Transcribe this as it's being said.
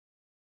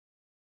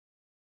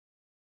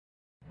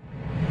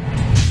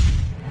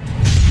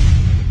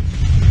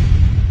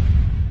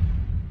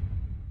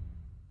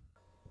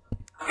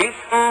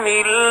بسم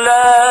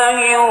الله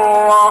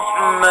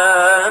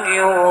الرحمن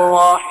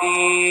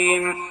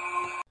الرحيم.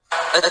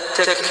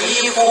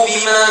 التكليف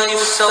بما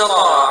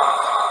يستطاع.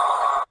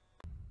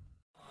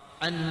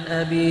 عن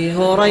أبي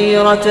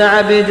هريرة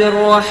عبد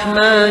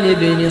الرحمن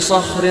بن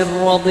صخر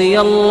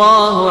رضي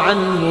الله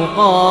عنه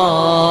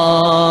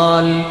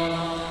قال: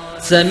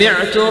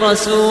 سمعت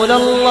رسول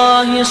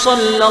الله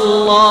صلى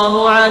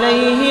الله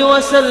عليه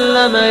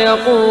وسلم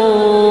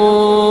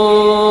يقول: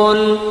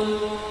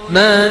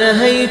 ما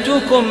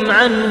نهيتكم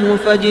عنه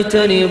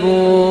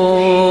فاجتنبوه،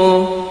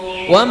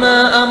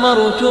 وما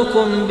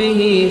أمرتكم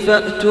به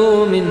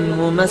فأتوا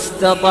منه ما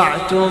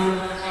استطعتم،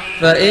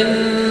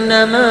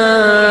 فإنما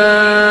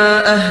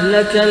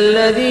أهلك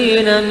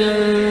الذين من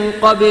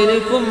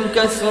قبلكم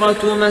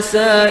كثرة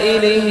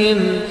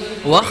مسائلهم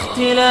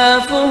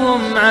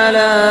واختلافهم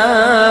على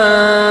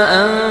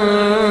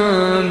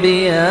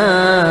أنبيائهم.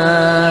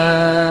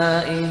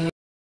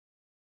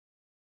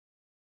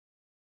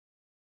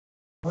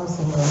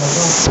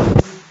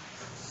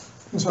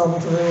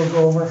 Inshallah, today we'll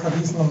go over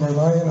Hadith number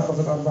 9 of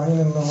al-Wali,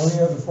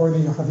 the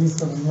 40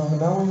 Hadith of Imam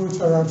Nawawi, which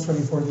are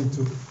actually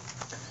 42.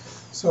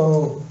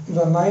 So,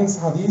 the 9th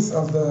Hadith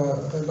of the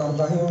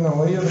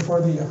al-Wali, the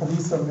 40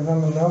 Hadith of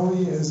Imam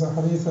Nawawi, is a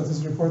Hadith that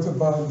is reported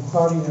by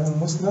Bukhari and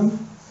Muslim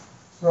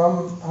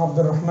from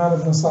Abdurrahman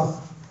ibn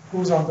Sakhr.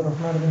 Who's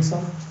Abdurrahman ibn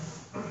Sakhr?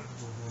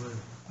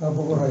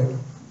 Abu Hurayrah.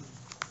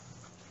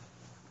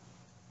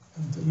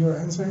 And you're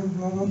answering?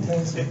 No,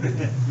 thanks. You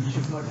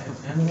should not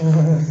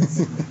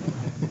answer.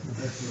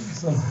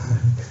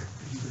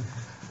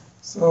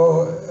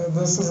 So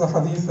this is a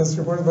hadith that's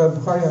reported by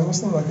Bukhari and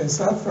Muslim, like I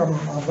said, from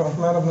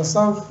Abdurrahman ibn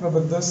Sakhr,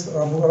 but this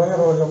Abu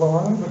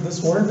Hurayrah, but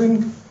this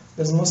wording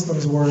is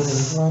Muslim's wording,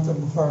 not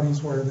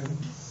Bukhari's wording.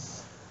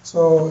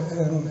 So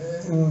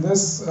in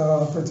this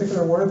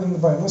particular wording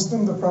by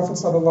Muslim, the Prophet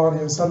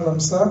ﷺ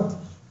said,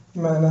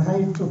 مَا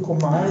نَهَيْتُكُمْ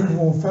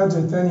عَنْهُ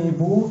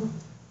فَاجْتَنِبُوهُ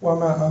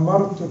وَمَا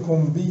أَمَرْتُكُمْ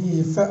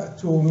بِهِ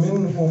فَأْتُوا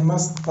مِنْهُ مَا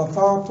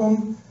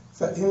اسْتَطَعْتُمْ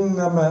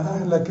فإنما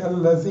أهلك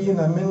الذين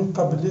من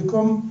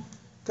قبلكم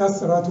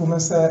كثرة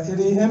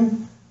مسائلهم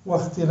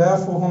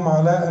واختلافهم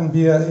على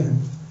أنبيائهم.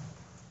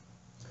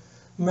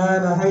 ما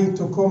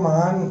نهيتكم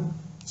عن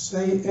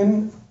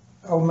شيء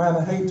أو ما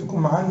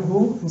نهيتكم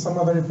عنه, in some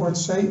other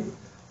reports شيء,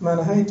 ما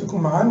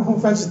نهيتكم عنه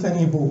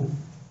فاجتنبوه.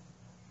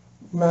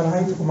 ما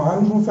نهيتكم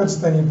عنه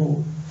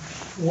فاجتنبوه.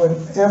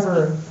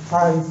 Whenever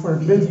I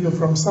forbid you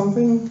from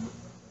something,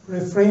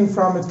 refrain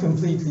from it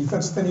completely.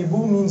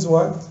 فاجتنبوه means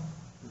what?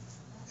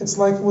 It's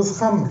like with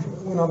khamr,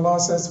 when Allah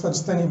says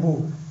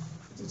فَاجْتَنِبُوهُ.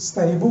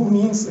 Ijtanibu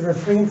means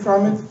refrain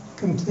from it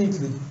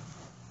completely.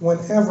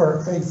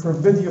 Whenever I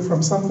forbid you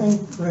from something,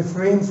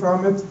 refrain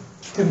from it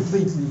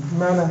completely.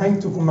 مَا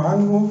نَهَيْتُكُمْ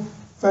عَنْهُ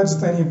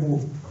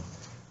فَاجْتَنِبُوهُ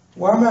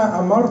وَمَا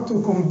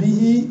أَمَرْتُكُمْ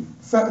بِهِ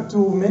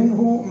فَأْتُوا مِنْهُ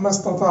مَا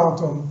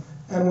اسْتَطَعْتُمْ.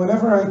 And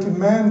whenever I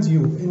command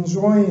you,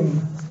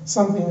 enjoin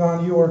something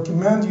on you, or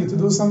command you to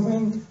do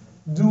something,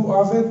 do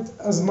of it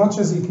as much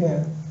as you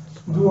can.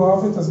 Do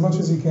of it as much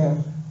as you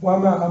can.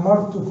 وَمَا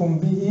أَمَرْتُكُمْ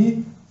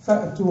بِهِ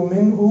فَأْتُوا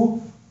مِنْهُ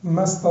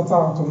مَا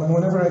اسْتَطَعْتُمْ. And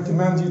whenever I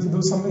command you to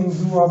do something,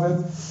 do of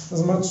it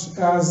as much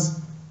as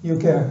you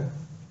can.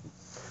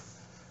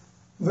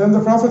 Then the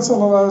Prophet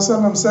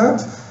ﷺ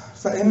said,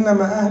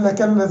 فَإِنَّمَا أَهْلَكَ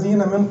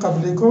الَّذِينَ مِنْ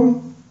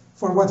قَبْلِكُمْ.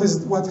 For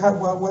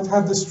what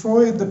had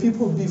destroyed the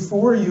people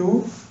before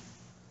you,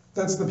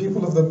 that's the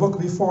people of the book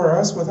before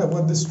us, what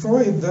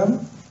destroyed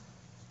them,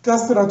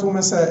 كَثْرَةُ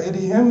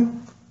مَسَائِلِهِمْ,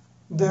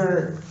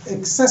 their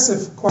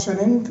excessive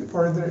questioning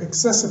or their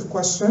excessive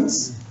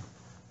questions,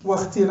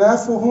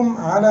 وَاخْتِلَافُهُمْ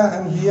عَلَى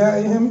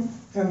أَنْبِيَائِهِمْ,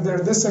 and their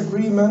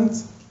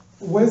disagreement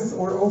with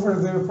or over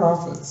their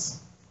prophets.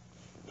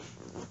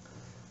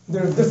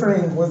 They're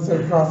differing with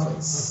their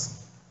prophets.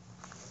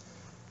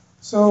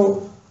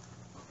 So,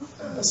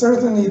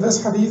 certainly this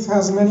hadith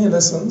has many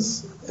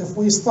lessons. If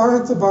we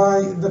start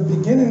by the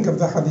beginning of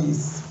the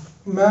hadith,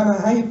 مَا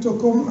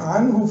نَهَيْتُكُمْ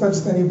عَنْهُ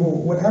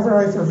فَاجْتَنِبُوهُ. Whenever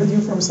I forbid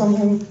you from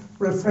something,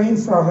 refrain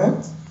from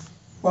it.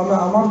 وَمَا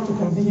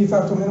أَمَرْتُكُمْ بِهِ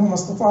فَأْتُوا مِنْهُ مَا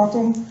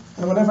اسْتَطَعْتُمْ.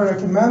 And whenever I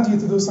command you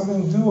to do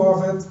something, do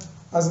of it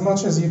as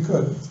much as you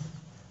could.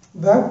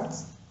 That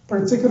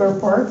particular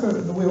part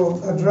we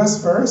will address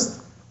first,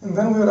 and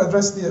then we will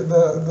address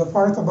the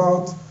part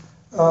about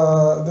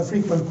the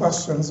frequent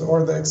questions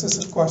or the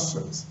excessive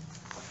questions.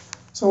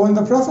 So when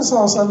the Prophet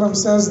ﷺ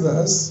says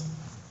this,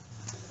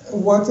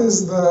 what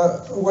is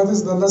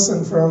the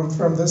lesson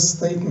from this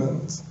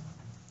statement?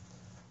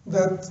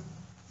 That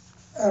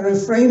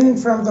refraining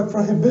from the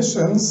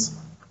prohibitions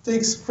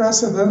takes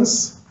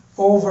precedence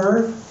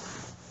over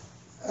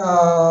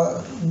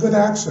good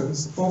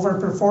actions, over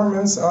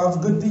performance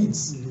of good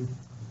deeds.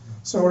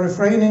 So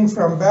refraining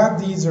from bad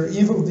deeds or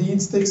evil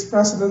deeds takes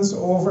precedence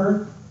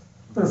over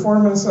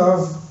performance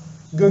of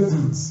good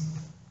deeds.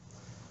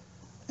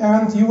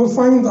 And you will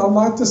find a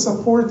lot to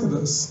support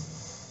this.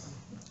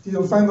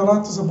 You'll find a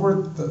lot to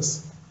support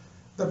this.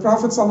 The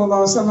Prophet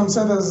ﷺ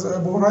said, as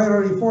Abu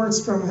Hurayrah reports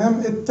from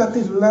him, اتَّقِ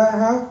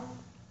اللَّهَ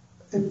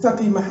اتَّقِ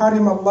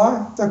مَحَارِمَ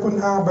اللَّهِ تَكُنْ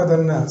أَعْبَدَ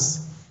النَّاسِ.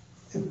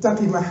 اتَّقِ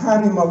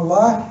مَحَارِمَ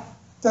اللَّهِ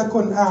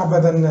تكن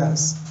أعبد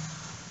الناس.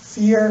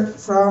 Fear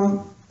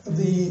from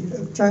the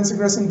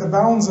transgressing the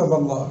bounds of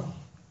Allah,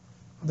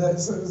 the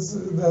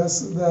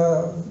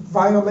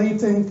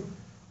violating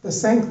the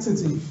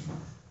sanctity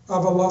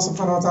of Allah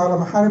subhanahu wa ta'ala.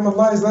 Maharim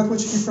Allah is that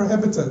which He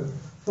prohibited.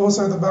 Those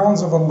are the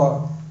bounds of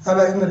Allah.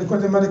 ألا إن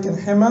لكل ملك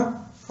حمى,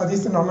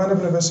 Hadith Nu'man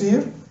ibn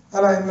Bashir.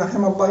 ألا إن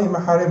حمى الله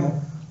محارمه.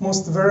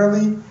 Most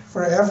verily,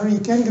 for every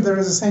king there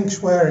is a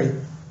sanctuary,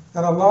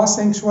 and Allah's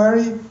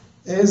sanctuary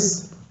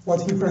is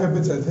what He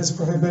prohibited, His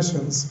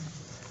prohibitions.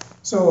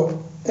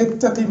 So,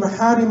 اتقي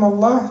محارم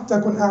الله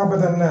تكن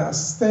أعبد الناس.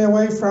 Stay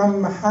away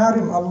from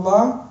maharim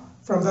Allah,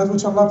 from that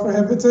which Allah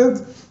prohibited.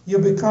 You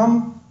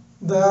become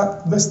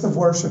the best of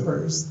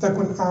worshippers.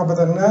 تكن أعبد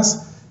الناس.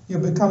 You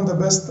become the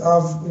best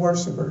of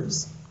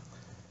worshippers.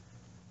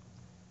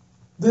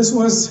 This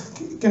was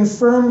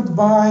confirmed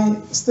by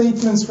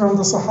statements from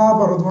the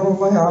Sahaba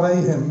radwanullahi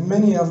alayhim.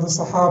 Many of the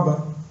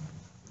Sahaba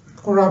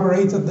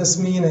corroborated this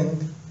meaning.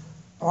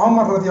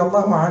 Umar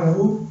radiallahu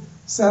anhu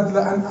said,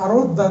 لأن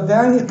أرد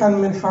دانقا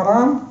من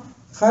حرام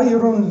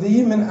خير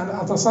لي من أن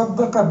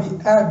أتصدق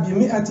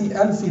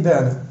ب100,000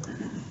 دانق.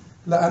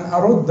 لأن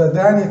أرد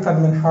دانقا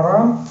من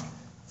حرام,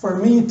 for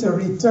me to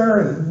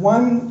return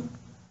one,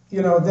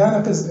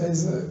 daniq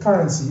is a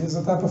currency, is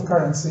a type of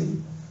currency.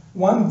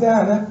 One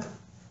daniq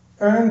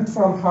earned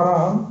from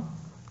haram,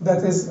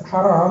 that is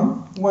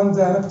haram, one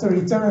daniq, to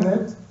return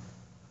it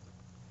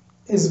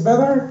is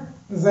better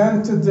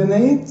than to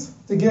donate,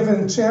 to give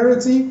in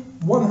charity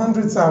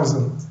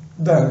 100,000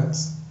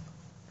 daniqs.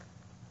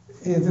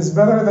 It is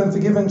better than to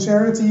give in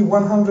charity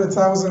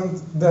 100,000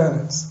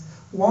 daniqs.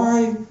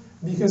 Why?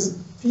 Because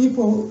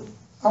people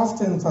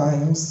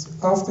oftentimes,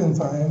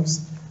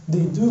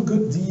 they do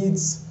good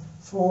deeds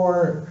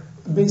for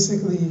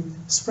basically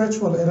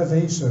spiritual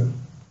elevation,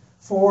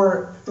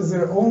 for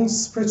their own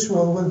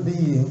spiritual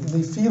well-being.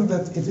 They feel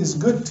that it is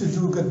good to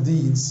do good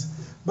deeds,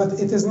 but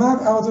it is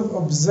not out of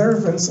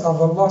observance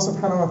of Allah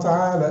subhanahu wa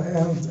ta'ala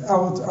and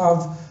out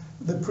of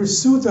the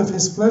pursuit of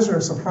His pleasure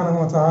subhanahu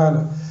wa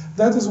ta'ala.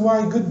 That is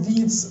why good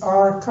deeds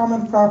are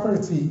common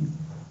property,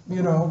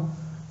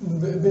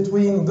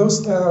 between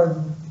those that are,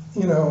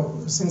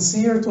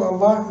 sincere to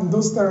Allah and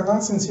those that are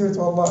not sincere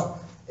to Allah.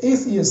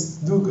 Atheists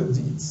do good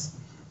deeds.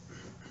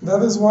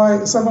 That is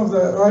why some of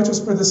the righteous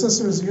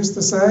predecessors used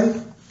to say,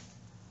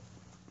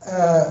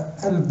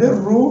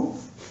 البر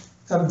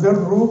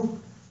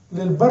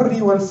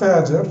للبر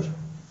والفاجر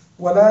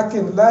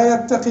ولكن لا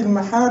يتقي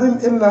المحارم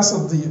إلا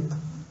صديق.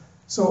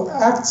 So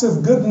acts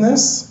of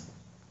goodness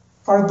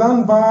are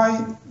done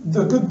by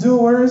the good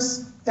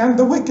doers and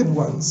the wicked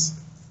ones.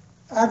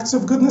 Acts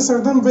of goodness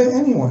are done by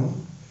anyone,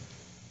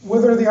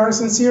 whether they are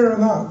sincere or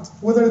not,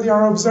 whether they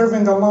are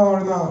observing Allah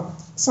or not.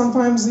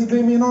 Sometimes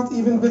they may not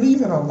even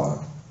believe in Allah,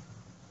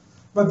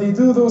 but they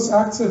do those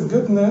acts of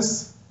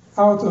goodness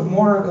out of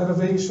moral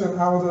elevation,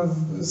 out of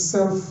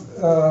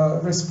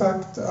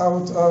self-respect,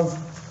 out of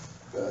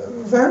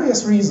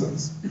various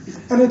reasons.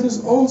 And it is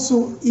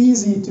also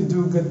easy to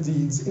do good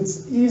deeds.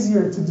 It's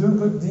easier to do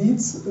good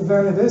deeds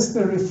than it is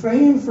to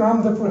refrain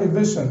from the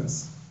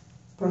prohibitions.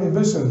 Greed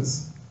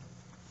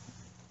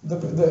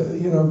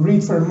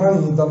for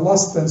money, the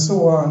lust, and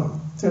so on.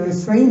 To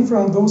refrain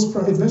from those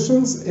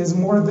prohibitions is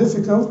more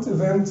difficult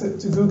than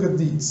to do good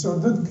deeds. So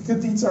good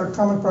deeds are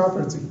common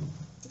property.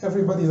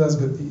 Everybody does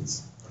good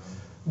deeds.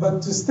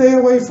 But to stay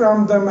away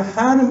from the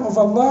maharim of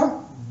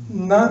Allah,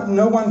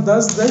 no one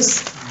does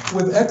this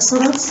with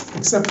excellence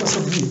except a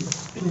Siddiq,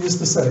 he used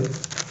to say.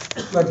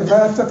 Like,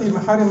 لا يتقي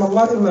محارم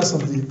الله إلا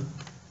صديق.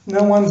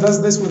 No one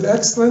does this with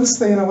excellence,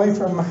 staying away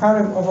from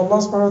maharim of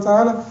Allah subhanahu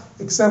wa ta'ala,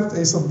 except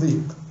a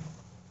Siddiq.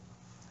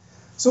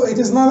 So it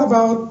is not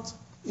about,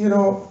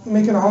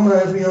 making Umrah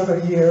every other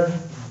year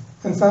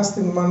and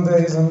fasting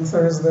Mondays and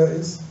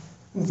Thursdays.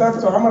 In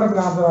fact, Umar ibn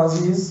Abdul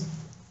Aziz,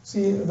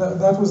 see,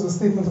 that was the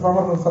statement of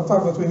Umar ibn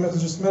Khattab that we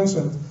just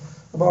mentioned,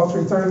 about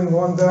returning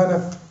one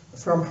daniq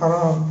from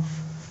haram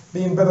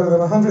being better than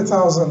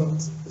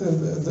 100,000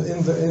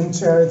 in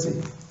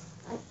charity.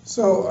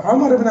 So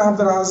Umar ibn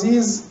Abdul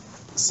Aziz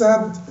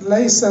said,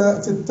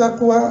 ليست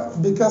التقوى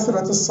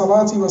بكثرة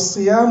الصلاة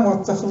والصيام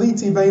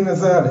والتخليط بين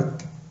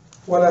ذلك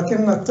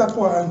ولكن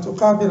التقوى أن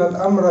تقابل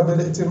الأمر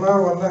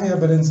بالائتمار والنهي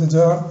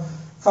بالانزجار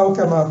أو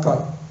كما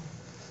قال.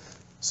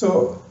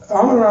 So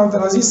Umar ibn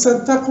Abdul Aziz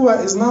said taqwa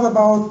is not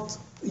about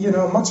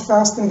much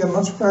fasting and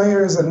much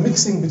prayers and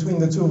mixing between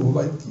the two.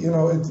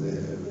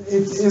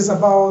 It is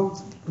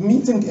about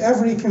meeting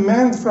every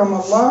command from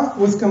Allah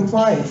with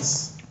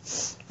compliance,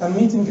 and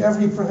meeting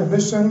every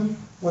prohibition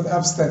with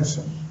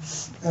abstention,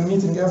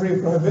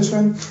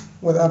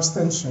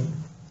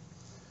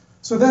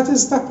 So that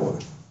is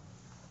taqwa.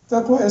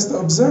 Taqwa is to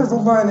observe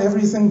Allah in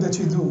everything that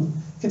you do.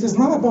 It is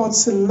not about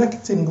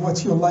selecting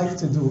what you like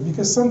to do,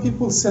 because some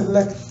people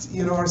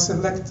are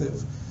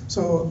selective.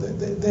 So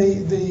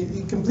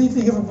they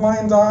completely give a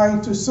blind eye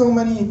to so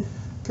many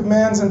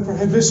commands and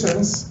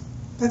prohibitions.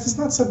 That is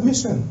not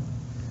submission.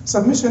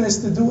 Submission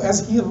is to do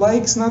as He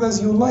likes, not as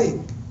you like.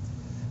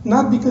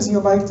 Not because you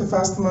like to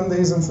fast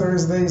Mondays and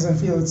Thursdays and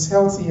feel it's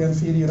healthy and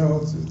feel,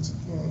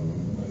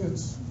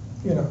 it's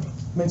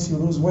makes you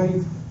lose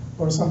weight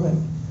or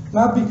something.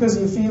 Not because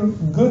you feel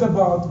good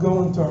about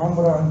going to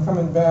Umrah and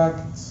coming back,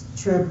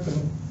 trip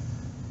and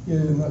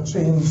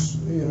change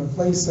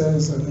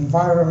places and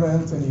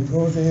environment, and you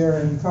go there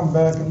and you come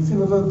back and you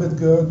feel a little bit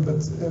good,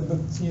 but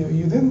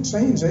you didn't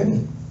change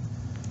any.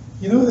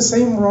 You do the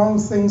same wrong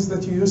things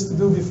that you used to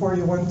do before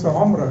you went to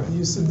Umrah. You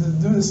used to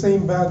do the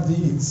same bad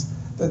deeds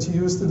that you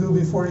used to do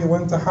before you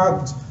went to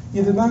Hajj.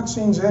 You did not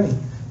change any.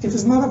 It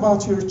is not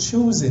about your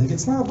choosing.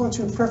 It's not about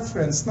your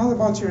preference. Not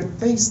about your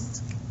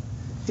taste.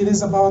 It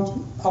is about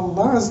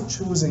Allah's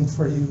choosing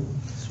for you.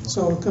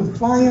 So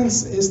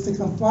compliance is to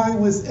comply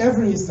with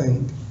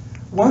everything.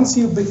 Once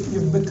you've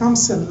become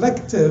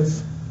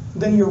selective,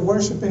 then you're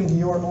worshiping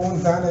your own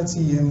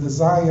vanity and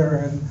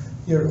desire and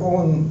your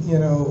own,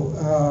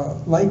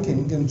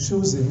 liking and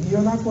choosing.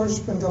 You're not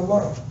worshiping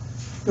Allah.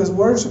 Because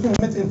worshiping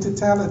it in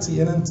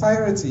totality, in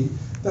entirety.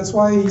 That's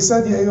why he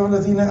said, Ya ayyuha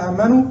alladhina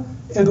amanu,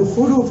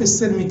 idkhulu fi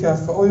silmi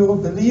kaffa. O you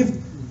who believed,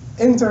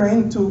 enter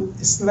into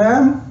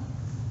Islam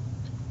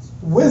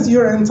with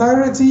your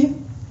entirety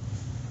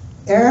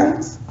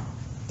and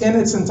in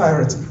its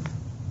entirety.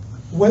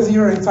 With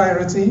your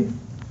entirety,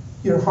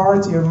 your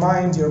heart, your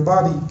mind, your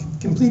body,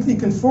 completely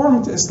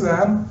conform to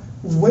Islam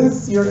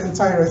with your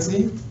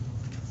entirety,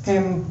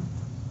 and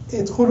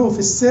idkhulu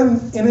fi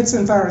silm in its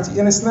entirety,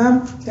 in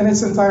Islam in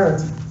its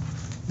entirety,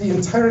 the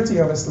entirety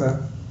of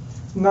Islam,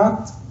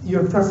 not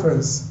your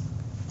preference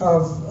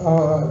of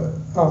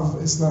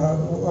Islam,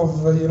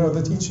 of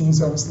the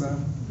teachings of Islam.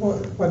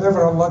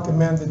 Whatever Allah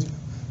commanded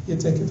you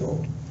take it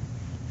all.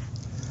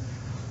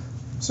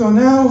 So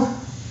now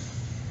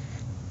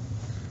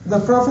the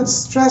Prophet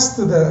stressed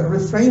the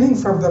refraining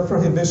from the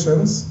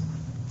prohibitions,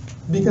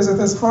 because it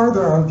is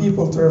harder on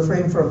people to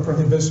refrain from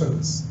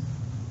prohibitions.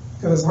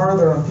 It is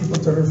harder on people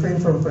to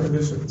refrain from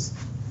prohibitions.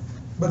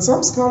 But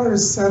some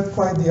scholars said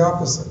quite the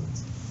opposite.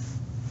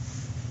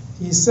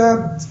 He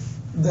said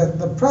that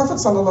the Prophet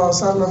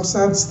ﷺ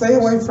said, stay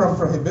away from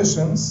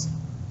prohibitions,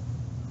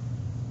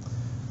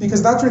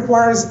 because that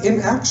requires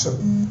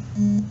inaction.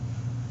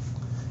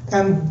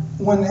 And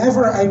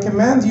whenever I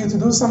command you to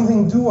do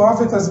something, do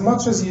of it as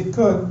much as you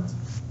could,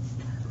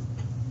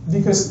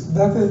 because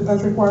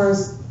that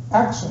requires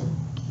action.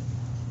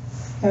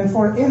 And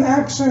for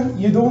inaction,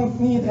 you don't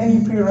need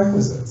any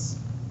prerequisites.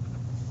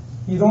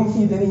 You don't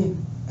need any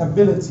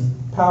ability,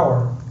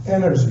 power,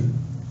 energy.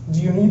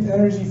 Do you need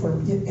energy for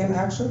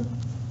inaction?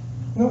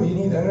 No, you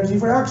need energy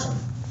for action.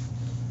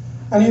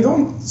 And you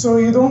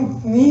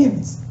don't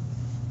need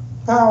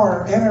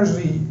power,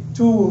 energy,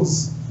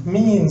 tools,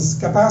 means,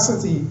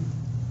 capacity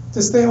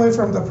to stay away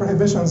from the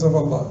prohibitions of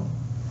Allah.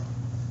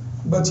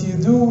 But you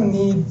do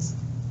need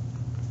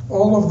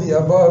all of the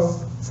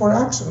above for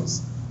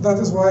actions. That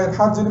is why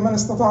al-Hajj liman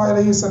istata'a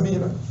alayhi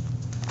sabila.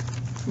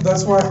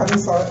 That's why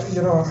Hadith,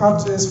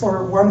 Hajj is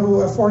for one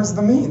who affords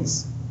the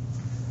means.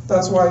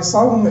 That's why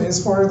Sawm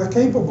is for the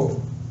capable.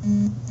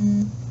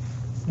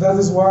 That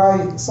is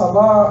why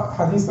Salah,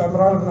 Hadith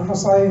Imran ibn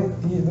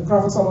Husayn, the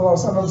Prophet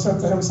ﷺ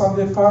said to him, صَلِّ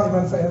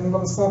قَائِمًا فَإِنْ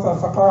لَمْ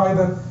تَسْتَطِعْ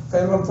فَقَاعِدًا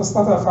فَإِنْ لَمْ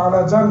تَسْتَطِعْ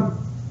فَعَلَى جَنْبٍ.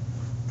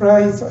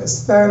 Pray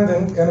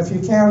standing, and if you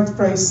can't,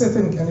 pray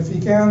sitting, and if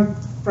you can't,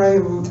 pray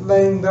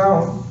laying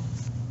down.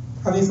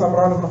 Hadith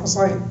Imran ibn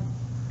Husayn.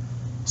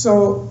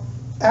 So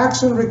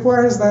action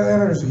requires that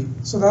energy.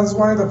 So that's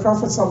why the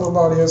Prophet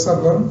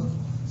ﷺ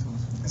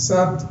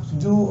said,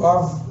 do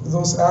of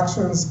those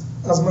actions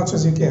as much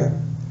as you can.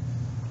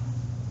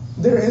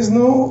 There is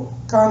no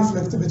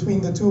conflict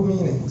between the two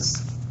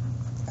meanings.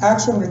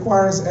 Action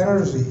requires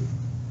energy.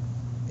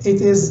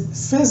 It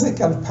is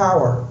physical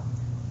power.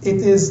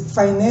 It is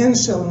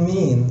financial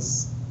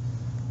means.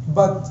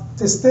 But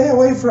to stay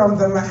away from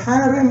the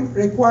maharim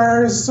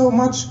requires so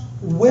much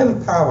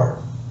willpower,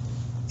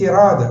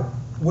 irada,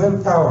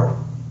 willpower,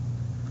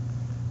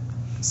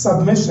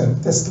 submission,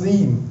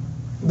 taslim.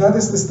 That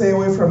is to stay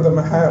away from the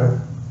maharim.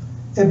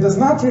 It does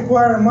not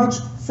require much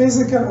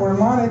physical or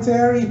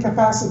monetary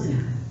capacity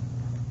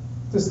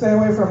to stay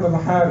away from the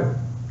maharim,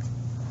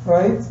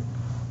 right?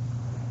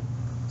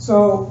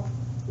 So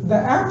the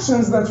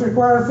actions that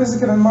require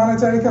physical and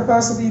monetary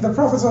capacity, the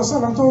Prophet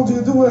ﷺ told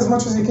you, do as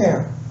much as you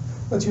can.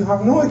 But you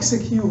have no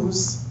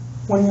excuse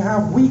when you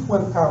have weak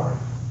willpower.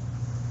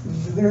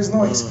 There is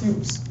no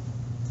excuse.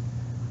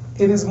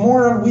 It is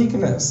moral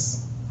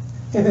weakness.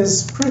 It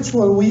is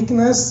spiritual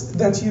weakness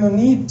that you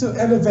need to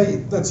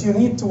elevate, that you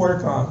need to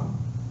work on.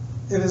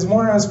 It is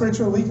moral and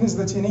spiritual weakness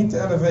that you need to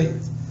elevate.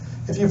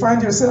 If you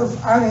find yourself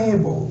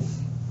unable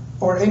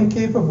or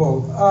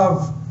incapable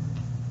of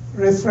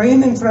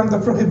refraining from the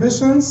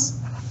prohibitions,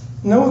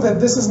 know that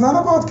this is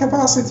not about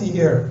capacity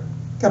here.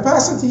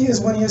 Capacity is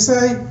when you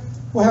say,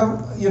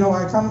 well,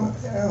 I come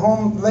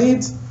home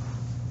late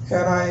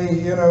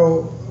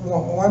and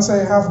once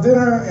I have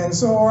dinner and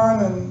so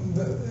on,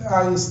 and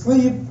I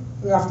sleep,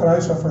 after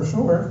Aisha for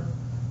sure,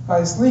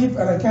 I sleep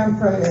and I can't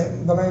pray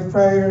the night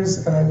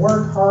prayers, and I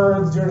work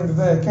hard during the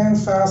day. I can't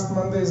fast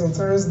Mondays and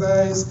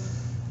Thursdays,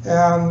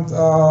 and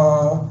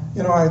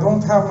I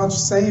don't have much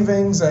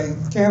savings. I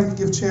can't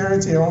give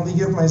charity. I only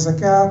give my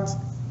zakat.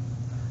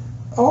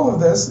 all of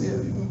this,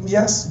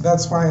 yes,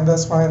 that's fine,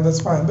 that's fine, that's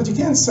fine. But you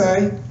can't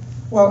say,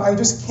 well, I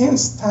just can't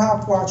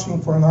stop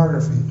watching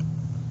pornography.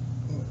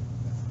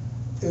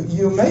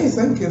 You may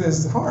think it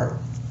is hard.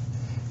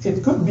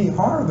 It could be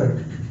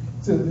harder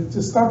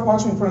to stop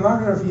watching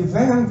pornography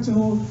than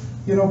to,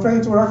 pray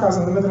 2 rak'ahs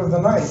in the middle of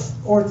the night,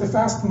 or to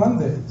fast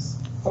Mondays.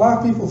 A lot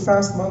of people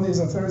fast Mondays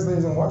and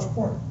Thursdays and watch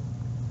porn.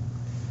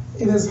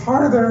 It is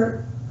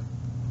harder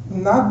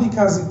not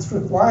because it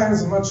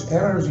requires much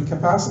energy,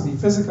 capacity,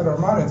 physical or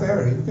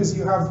monetary, because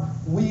you have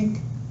weak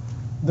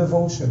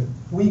devotion,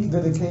 weak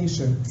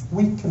dedication,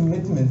 weak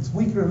commitment,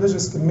 weak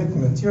religious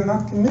commitment. You're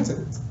not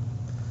committed.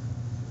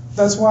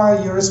 That's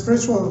why your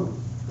spiritual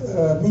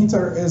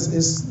meter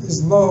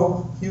is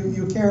low.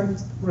 You can't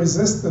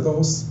resist to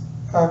those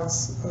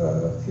acts,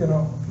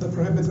 the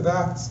prohibited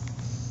acts.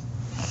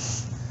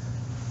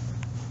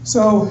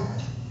 So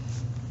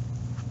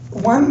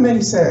one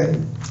may say,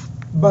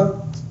 but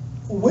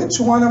which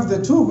one of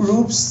the two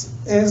groups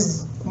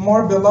is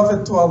more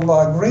beloved to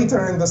Allah,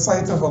 greater in the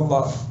sight of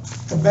Allah,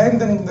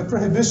 abandoning the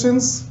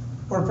prohibitions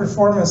or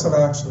performance of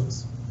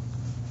actions?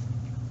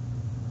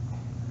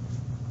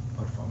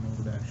 Performance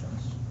of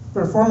actions.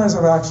 Performance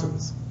of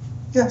actions.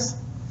 Yes,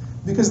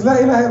 because La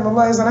ilaha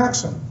illallah is an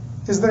action.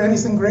 Is there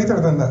anything greater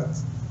than that?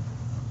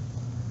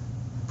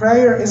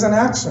 Prayer is an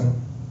action.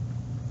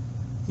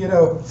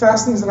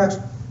 Fasting is an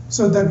action.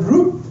 So that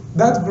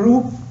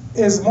group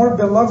is more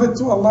beloved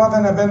to Allah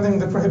than abandoning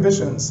the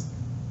prohibitions.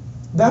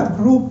 That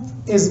group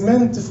is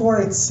meant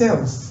for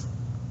itself.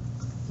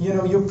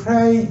 You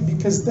pray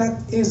because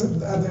that is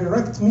a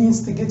direct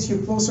means to get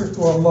you closer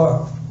to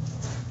Allah.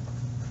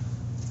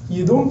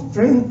 You don't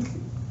drink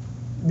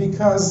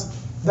because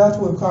that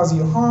will cause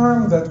you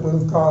harm, that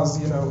will cause,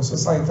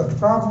 societal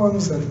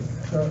problems and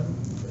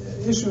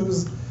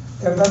issues,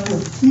 and that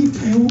will keep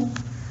you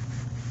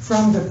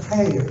from the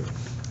prayer.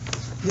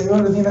 يا أيها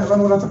الذين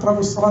آمنوا لا تقربوا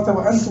الصلاة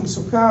وأنتم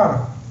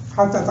سكارى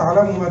حتى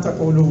تعلموا ما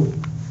تقولون.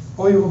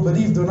 O you who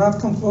believe, do not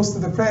come close to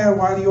the prayer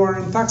while you are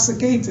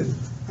intoxicated,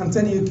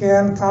 until you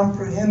can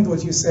comprehend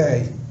what you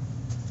say.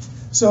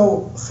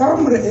 So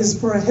khamr is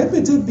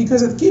prohibited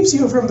because it keeps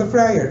you from the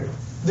prayer.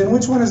 Then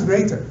which one is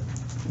greater?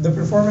 The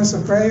performance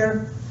of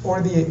prayer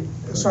or the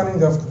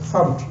shunning of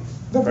khamr?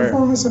 The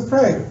performance of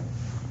prayer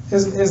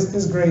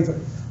is greater.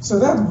 So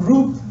that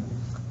group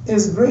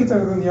is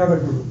greater than the other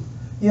group.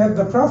 Yet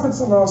the Prophet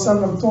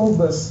ﷺ told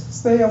us,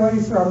 stay away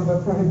from the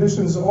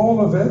prohibitions,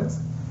 all of it,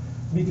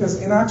 because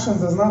inaction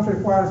does not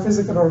require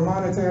physical or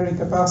monetary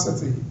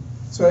capacity.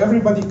 So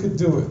everybody could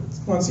do it.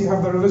 Once you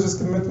have the religious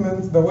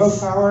commitment, the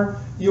willpower,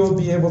 you will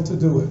be able to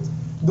do it.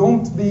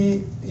 Don't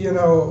be,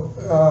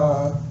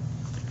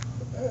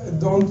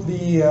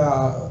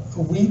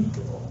 weak,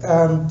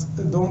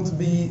 and don't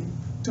be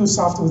too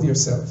soft with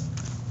yourself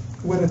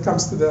when it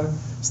comes to the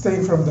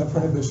staying from the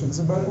prohibitions.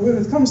 But when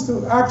it comes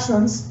to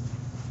actions,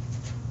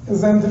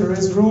 then there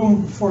is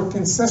room for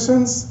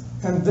concessions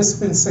and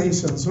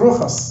dispensations.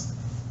 Rukhas.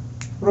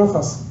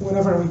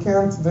 Whenever we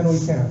can't, then we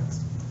can't.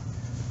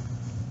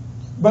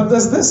 But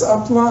does this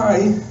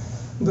apply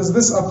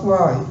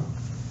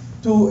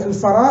to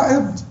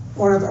al-fara'id,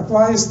 or it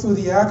applies to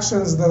the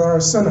actions that are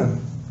sunan?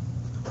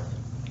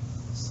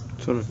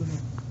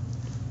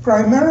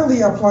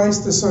 Primarily applies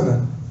to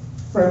sunan.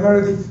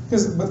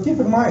 But keep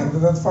in mind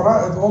that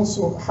fara'id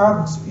also,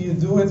 hajj, you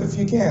do it if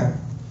you can.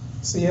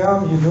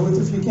 Siyam, you do it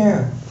if you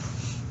can.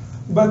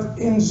 But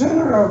in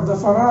general, the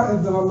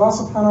fara'id that Allah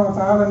subhanahu wa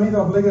ta'ala made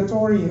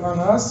obligatory on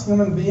us,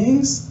 human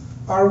beings,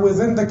 are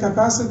within the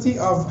capacity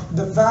of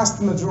the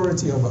vast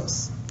majority of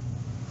us.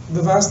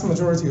 The vast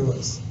majority of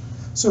us.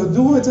 So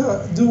do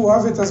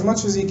of it as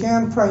much as you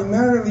can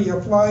primarily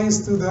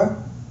applies to the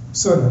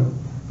sunnah.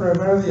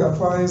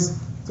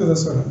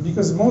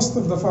 Because most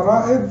of the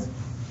fara'id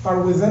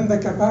are within the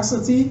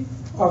capacity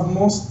of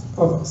most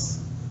of us.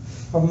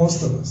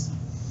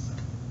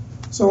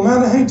 So ما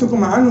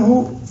نهيتكم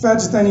عنه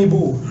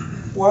فاجتنبوه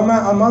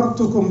وما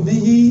أمرتكم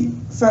به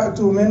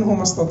فأتوا منه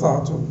ما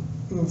استطعتم.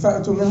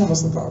 فأتوا منه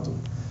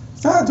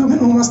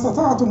ما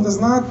استطعتم does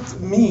not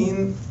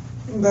mean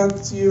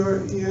that you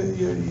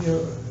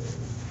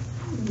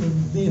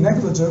be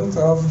negligent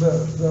of the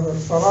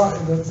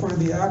fara'id, for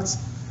the acts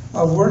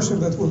of worship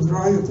that will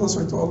draw you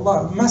closer to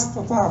Allah. ما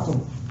استطعتم,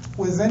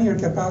 within your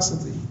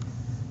capacity.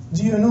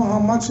 Do you know how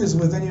much is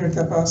within your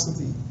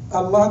capacity?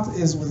 A lot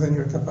is within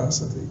your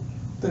capacity.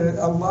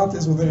 A lot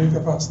is within your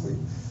capacity.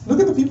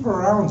 Look at the people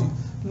around you.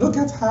 Look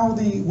at how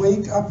they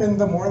wake up in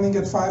the morning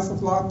at 5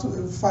 o'clock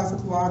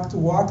to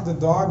walk the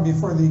dog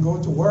before they go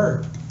to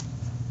work.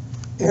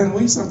 And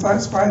we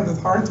sometimes find it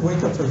hard to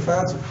wake up for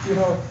Fajr.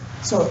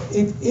 So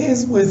it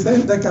is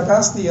within the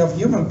capacity of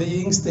human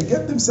beings to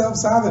get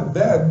themselves out of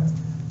bed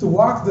to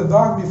walk the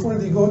dog before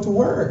they go to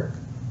work.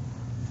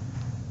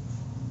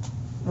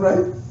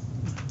 Right?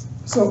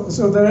 So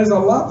there is a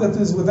lot that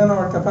is within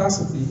our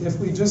capacity if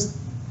we just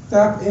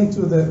tap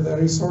into the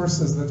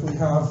resources that we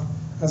have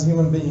as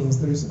human beings.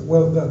 There's the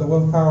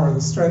willpower,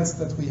 the strengths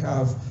that we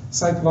have,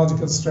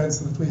 psychological strengths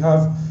that we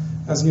have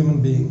as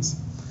human beings.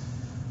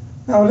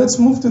 Now let's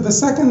move to the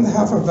second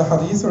half of the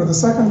hadith, or the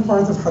second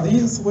part of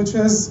hadith, which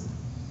is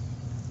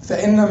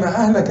فإنما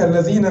أهلك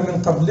الذين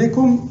من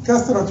قبلكم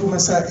كثرة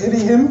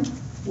مسائلهم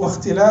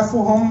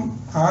واختلافهم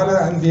على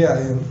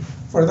أنبيائهم.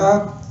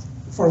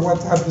 For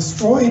what have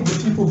destroyed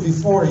the people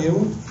before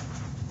you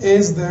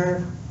is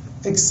their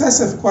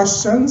excessive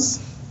questions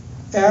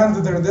and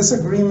their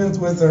disagreement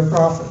with their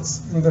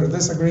prophets.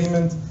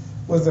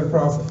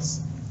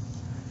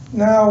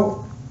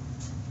 Now,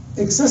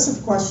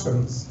 excessive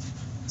questions.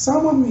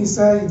 Someone may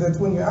say that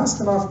when you ask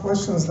a lot of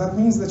questions, that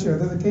means that you're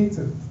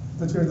dedicated,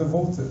 that you're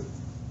devoted.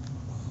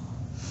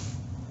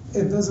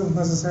 It doesn't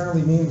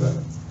necessarily mean that.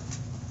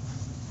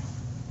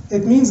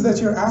 It means that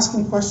you're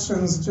asking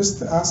questions just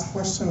to ask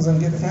questions and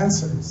get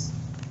answers.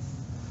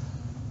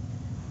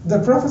 The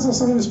Prophet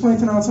ﷺ is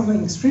pointing out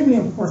something extremely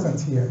important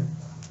here.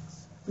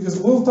 Because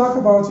we'll talk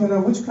about,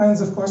 which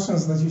kinds of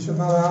questions that you should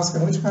not ask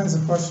and which kinds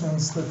of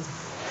questions that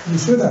you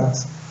should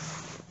ask.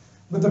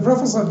 But the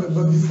Prophet ﷺ,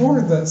 but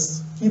before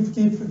this, keep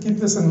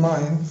this in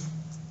mind.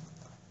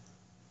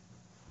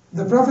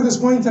 The Prophet is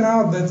pointing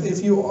out that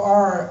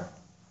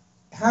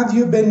had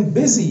you been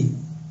busy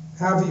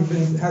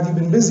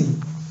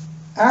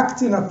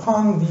acting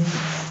upon the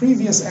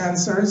previous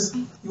answers,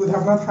 you would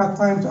have not had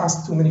time to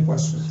ask too many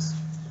questions.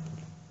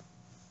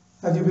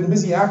 Had you been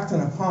busy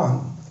acting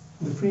upon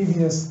the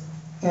previous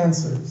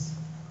answers,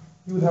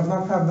 you would have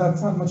not had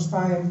that much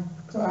time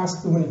to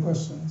ask too many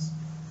questions.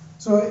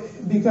 So,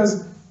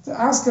 because to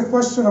ask a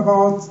question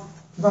about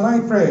the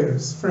night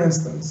prayers, for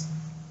instance,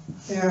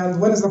 and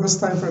when is the best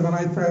time for the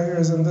night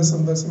prayers, and this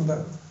and this and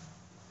that,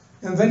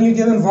 and then you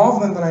get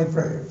involved in the night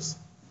prayers.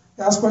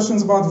 You ask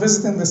questions about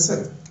visiting the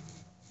sick.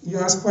 You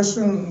ask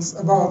questions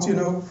about,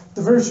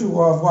 the virtue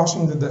of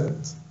washing the dead.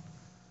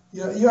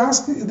 You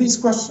ask these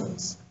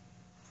questions.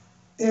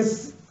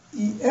 If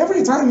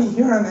every time you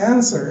hear an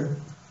answer,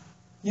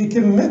 you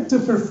commit to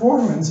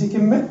performance, you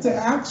commit to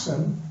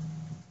action,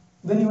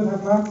 then you would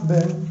have not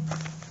been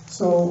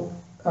so,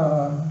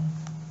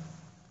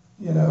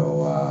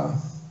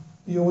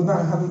 you would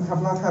not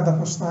have not had that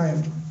much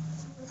time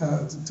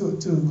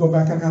to go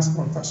back and ask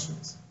more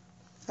questions.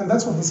 And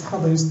that's what the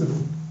Sahaba used to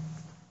do.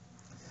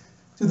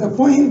 To the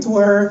point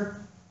where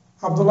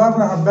Abdullah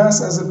ibn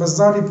Abbas, as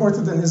al-Bazzar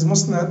reported in his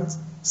Musnad,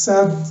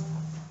 said,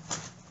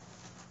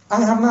 I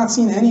have not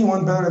seen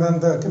anyone better than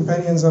the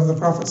companions of the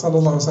Prophet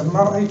ﷺ.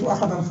 ما رأيت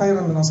أحدا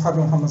خيرا من أصحاب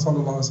محمد صلى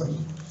الله عليه وسلم.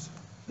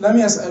 لم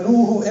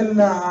يسألوه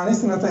إلا عن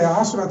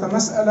 12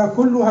 مسألة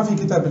كلها في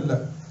كتاب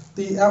الله.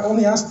 They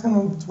only asked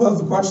him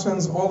 12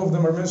 questions, all of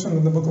them are mentioned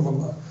in the Book of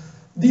Allah.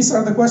 These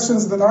are the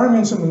questions that are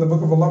mentioned in the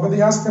Book of Allah, but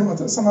they asked him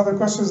some other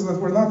questions that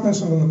were not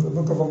mentioned in the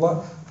Book of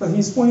Allah. But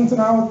he's pointing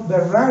out the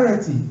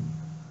rarity,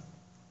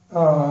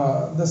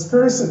 the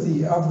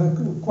scarcity of the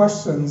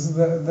questions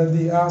that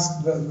they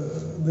asked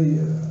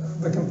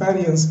the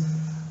companions,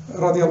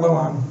 radiallahu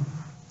anhum.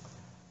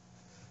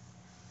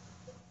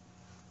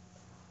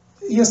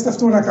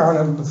 يستفتونك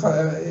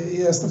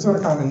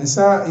عن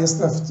النساء،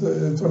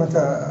 يستفتونك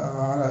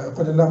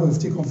قل الله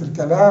يفتيكم في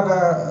الكلالة،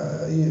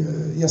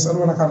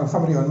 يسألونك عن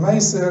الخمر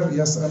والميسر،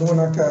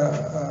 يسألونك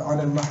عن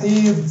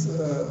المحيض،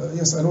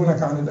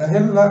 يسألونك عن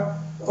الأهلة.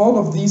 All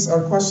of these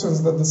are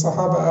questions that the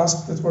Sahaba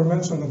asked that were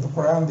mentioned in the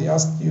Quran. They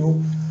asked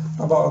you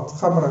about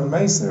Khamr and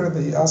Maisir,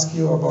 they ask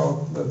you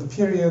about the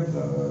period,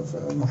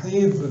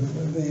 Mahid,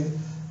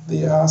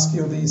 they ask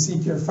you, they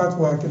seek your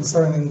fatwa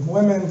concerning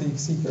women, they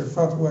seek your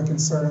fatwa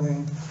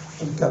concerning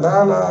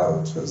Al-Kalala,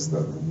 which is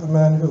the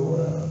man who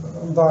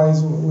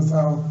dies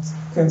without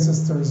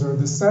ancestors or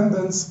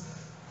descendants.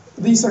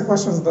 These are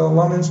questions that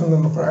Allah mentioned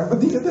in the Quran, but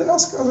they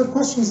ask other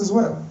questions as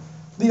well.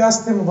 They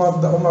asked him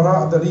about the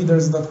umara, the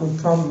leaders that would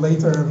come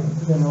later,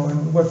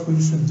 and what we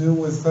should do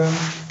with them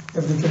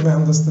if they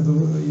command us to do,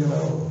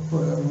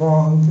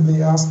 wrong.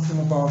 They asked him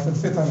about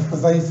al-fitan.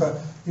 Hudhayfa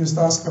used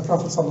to ask the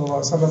Prophet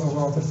ﷺ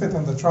about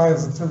al-fitan, the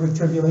trials, the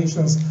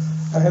tribulations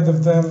ahead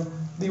of them.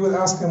 They would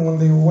ask him when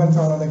they went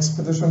on an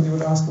expedition, they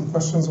would ask him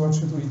questions, what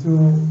should we do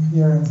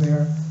here and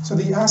there. So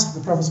they asked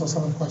the Prophet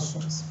ﷺ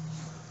questions.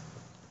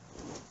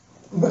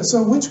 But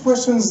so which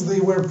questions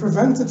they were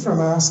prevented from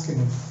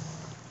asking?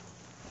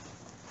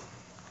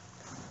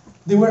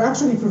 They were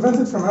actually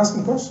prevented from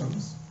asking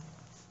questions.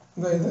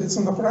 It's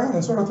in the Quran,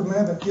 in Surah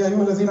Al-Ma'idah. يَا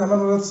أَيُّهَا الَّذِينَ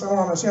آمَنُوا لَا تَسْأَلُوا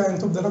عَنْ أَشْيَاءٍ إِن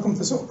تُبْدَ لَكُمْ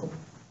تَسُؤْكُمْ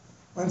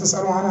وَإِن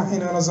تَسْأَلُوا عَنْهَا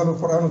حِينَ يُنَزَّلُ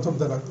الْقُرْآنُ تُبْدَ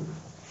لَكُمْ.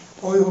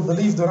 O you who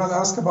believe, do not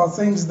ask about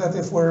things that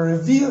if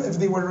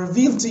they were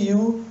revealed to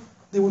you,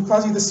 they would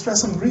cause you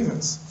distress and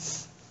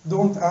grievance.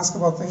 Don't ask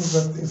about things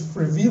that if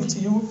revealed to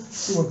you,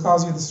 they will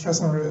cause you distress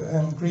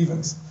and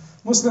grievance.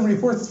 Muslim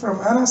reported from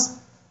Anas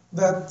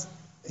that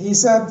he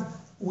said,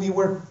 we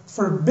were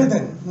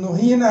forbidden,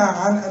 نهينا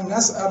عن أن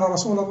نسأل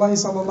رسول الله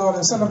صلى الله عليه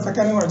وسلم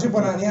فكان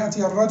يعجبنا أن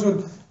يأتي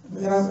الرجل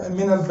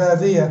من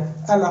البادية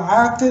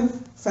العاقل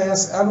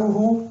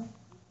فيسأله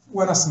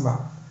ونسمع.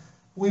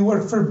 We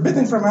were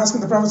forbidden from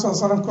asking the Prophet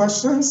ﷺ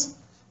questions,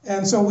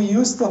 and so we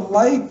used to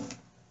like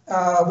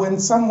when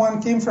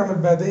someone came from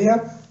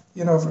al-Badiyah,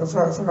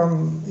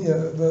 from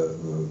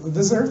the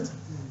desert,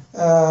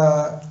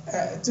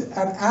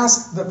 and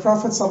ask the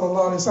Prophet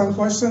ﷺ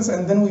questions,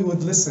 and then we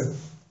would listen.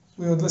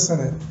 We would listen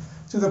in.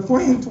 To the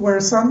point where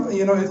it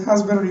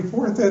has been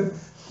reported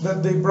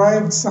that they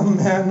bribed some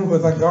man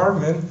with a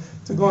garment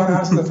to go and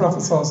ask the Prophet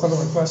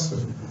ﷺ a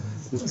question,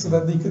 so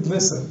that they could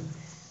listen.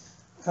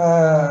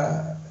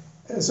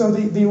 So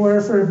they were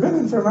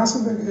forbidden from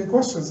asking the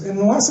questions. In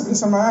Nawas ibn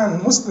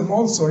Sam'an, Muslim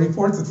also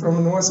reported from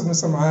Nawas ibn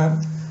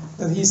Sam'an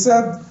that he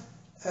said,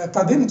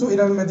 قدمت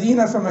إلى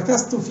المدينة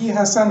فمكثت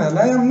فيها سنة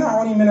لا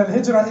يمنعني من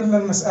الهجرة إلا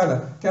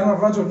المسألة كان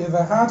الرجل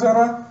إذا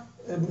هاجر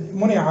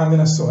منع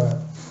من السؤال.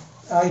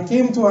 I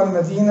came to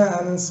Al-Madinah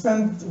and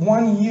spent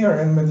 1 year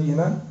in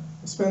Medina.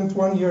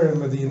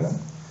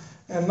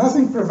 And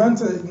nothing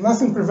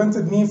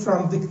prevented me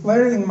from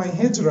declaring my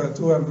hijrah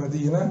to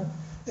Al-Madinah,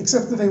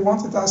 except that they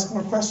wanted to ask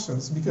more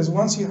questions, because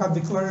once you had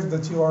declared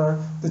that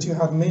you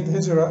had made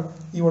hijrah,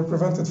 you were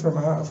prevented from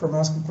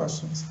asking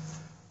questions.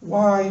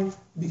 Why?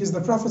 Because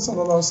the Prophet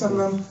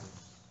ﷺ,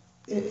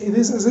 it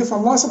is as if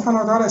Allah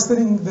subhanahu wa ta'ala is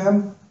telling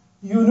them,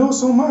 you know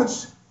so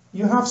much,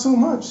 you have so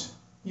much,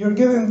 you're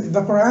given,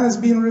 the Quran is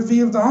being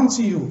revealed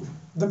unto you,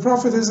 the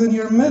Prophet is in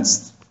your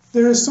midst,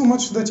 there is so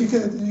much that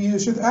you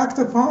should act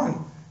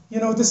upon.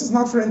 This is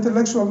not for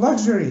intellectual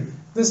luxury,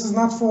 this is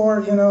not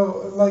for,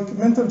 like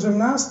mental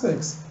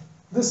gymnastics,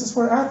 this is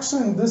for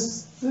action,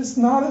 this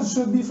knowledge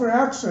should be for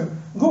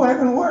action. Go ahead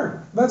and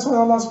work. That's what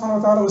Allah subhanahu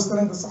wa ta'ala was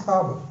telling the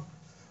Sahaba.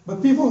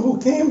 But people who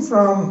came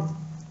from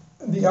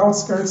the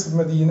outskirts of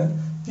Medina,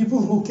 people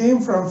who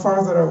came from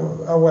farther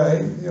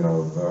away, the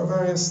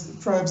various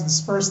tribes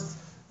dispersed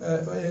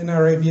in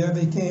Arabia,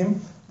 they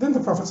came, then the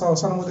Prophet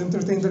ﷺ would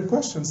entertain their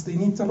questions. They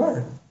need to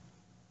learn.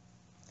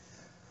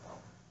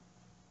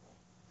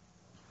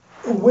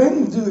 Abdullah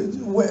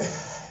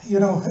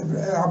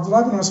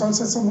ibn Mas'ud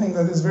said something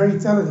that is very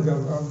telling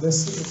of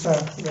this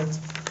fact, that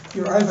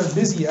you're either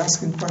busy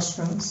asking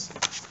questions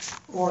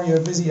or you're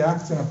busy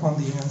acting upon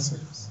the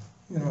answers.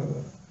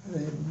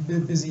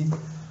 Busy,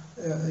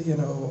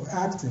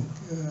 acting,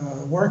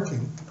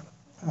 working.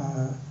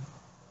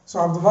 So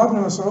Abdullah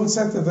ibn Mas'ud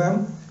said to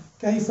them,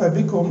 كيف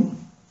بكم,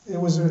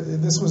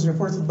 this was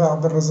reported by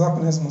Abd al-Razzaq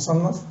in his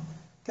Musannaf,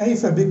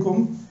 كيف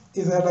بكم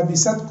إذا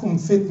لبستكم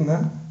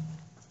فتنة,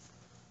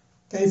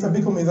 كيف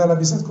بكم إذا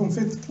لبستكم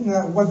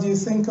فتنة, what do you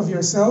think of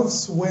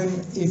yourselves when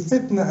a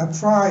fitna, a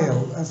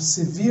trial, a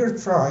severe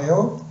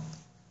trial,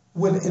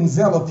 will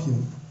envelop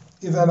you?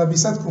 إذا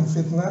لبستكم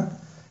فتنة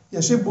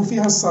يشب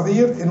فيها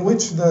الصغير, in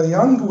which the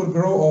young will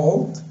grow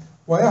old,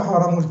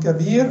 ويهرم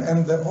الكبير,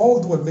 and the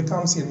old will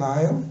become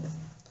senile.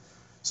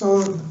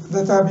 So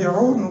the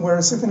tabi'un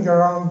were sitting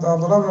around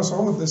Abdullah ibn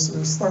Mas'ud. This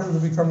started to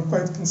become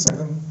quite concerned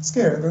and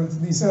scared, and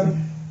he said,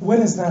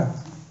 when is that?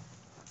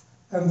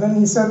 And then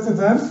he said to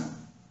them,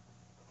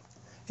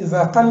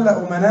 إذا قل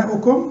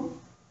أمناؤكم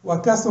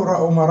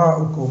وكثر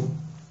أمراؤكم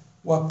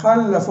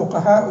وقل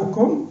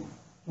فقهاؤكم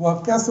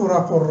وكثر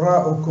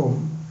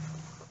قراؤكم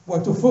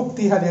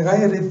وتفقه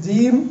لغير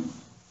الدين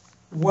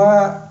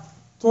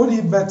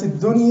وطلبت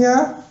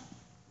الدنيا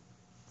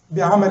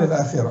بعمل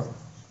الآخرة.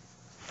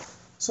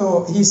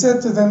 So he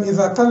said to them,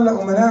 إذا قل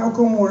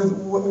أمناؤكم,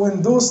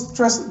 when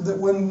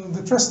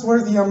the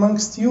trustworthy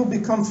amongst you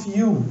become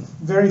few,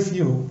 very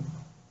few,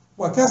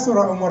 وكثر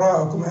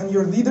أمراؤكم, and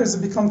your leaders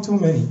become too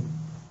many.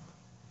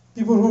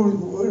 People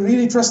who are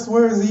really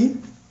trustworthy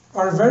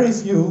are very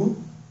few,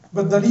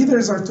 but the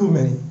leaders are too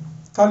many.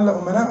 قل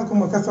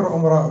أمناؤكم وكثر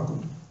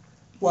أمراؤكم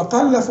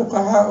وقل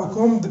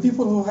فقهاؤكم, the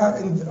people who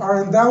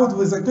are endowed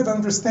with a good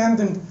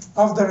understanding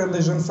of the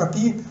religion.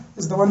 Faqih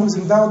is the one who's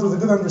endowed with a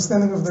good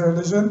understanding of the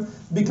religion,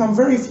 become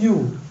very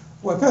few.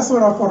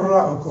 وكثر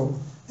قراؤكم,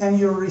 and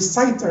your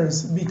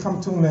reciters become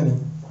too many.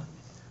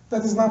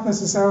 That is not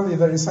necessarily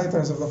the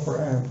reciters of the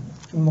Quran,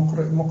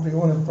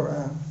 muqri'un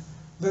al-Quran.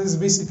 That is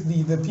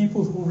basically the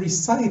people who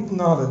recite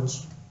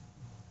knowledge,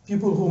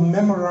 people who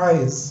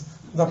memorize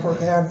the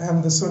Quran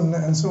and the Sunnah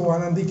and so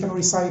on, and they can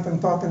recite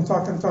and talk and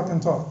talk and talk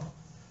and talk.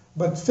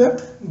 But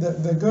fiqh,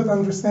 the good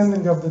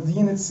understanding of the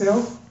deen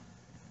itself,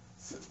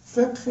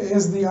 fiqh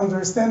is the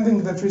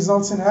understanding that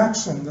results in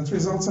action, that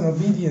results in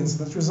obedience,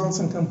 that results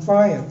in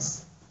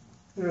compliance,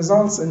 it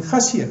results in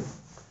khashiyah.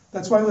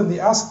 That's why when they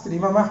asked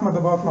Imam Ahmad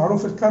about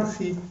Ma'ruf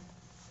al-Karhi,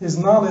 his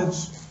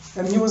knowledge,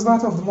 and he was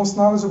not of the most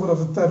knowledgeable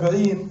of the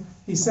tabi'een,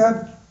 he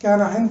said, كان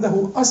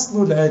عنده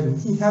أصل العلم,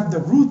 he had the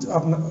root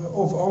of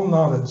all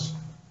knowledge,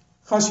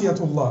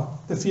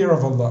 khashiyatullah, the fear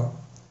of Allah.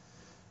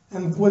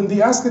 And when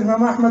they asked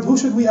Imam Ahmad, who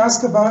should we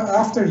ask about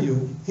after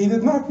you? He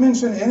did not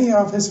mention any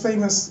of his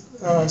famous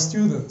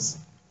students,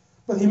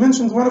 but he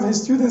mentioned one of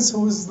his students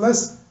who was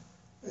less,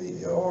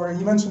 or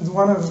he mentioned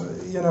one of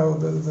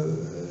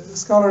the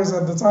scholars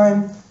at the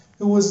time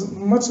who was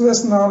much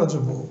less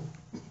knowledgeable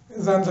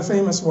than the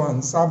famous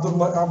ones, Abdul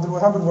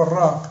Wahhab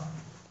al-Warraq.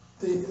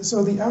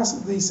 So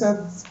they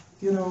said,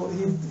 he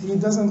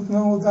doesn't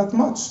know that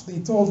much. They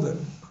told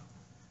him.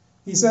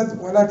 He said,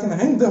 ولكن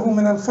عنده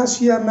من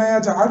الخشية ما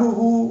يجعله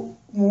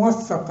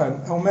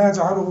موفقا أو ما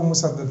يجعله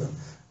مسددا.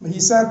 He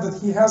said that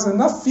he has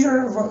enough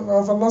fear of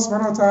Allah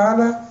subhanahu wa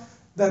ta'ala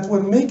that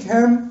will make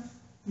him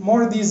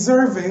more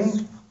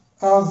deserving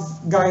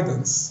of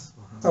guidance,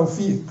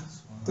 tawfiq,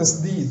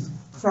 tasdeed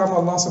from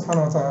Allah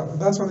subhanahu wa ta'ala.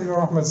 That's what Imam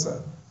Ahmad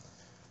said.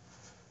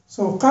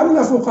 So قَلَّ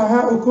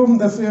فُقَهَاؤُكُمْ,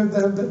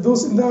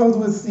 those endowed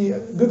with the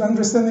good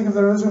understanding of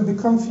the religion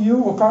become few,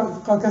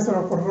 وَقَالْ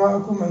كَثَرَ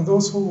قُرَّاءُكُمْ, and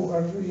those who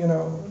are,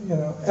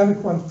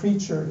 eloquent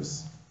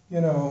preachers,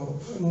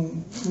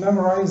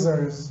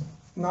 memorizers,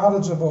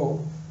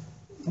 knowledgeable,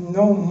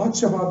 know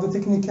much about the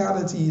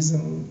technicalities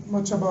and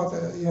much about,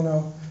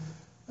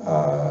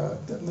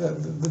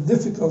 the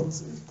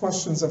difficult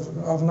questions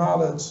of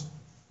knowledge,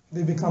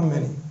 they become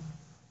many.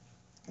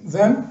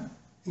 Then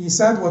he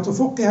said,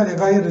 وَتُفُقِّهَ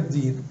لِغَيْرِ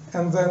الدِّينِ,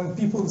 and then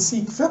people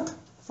seek fiqh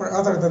for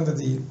other than the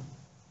deen.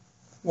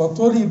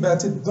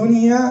 وَطُلِبَتِ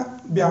الدُّنْيَا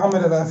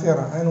بِعَمَلِ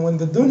الْآخِرَةِ, and when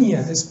the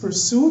dunya is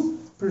pursued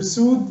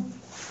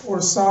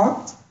or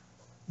sought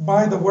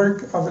by the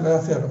work of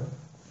al-akhirah,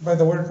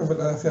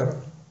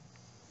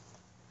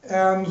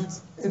 And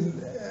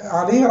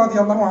Ali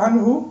radiallahu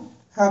anhu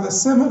had a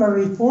similar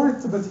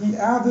report, but he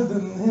added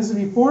in his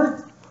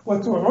report,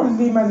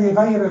 وَتُعُلِّمَ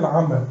لِغَيْرِ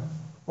الْعَمَلِ,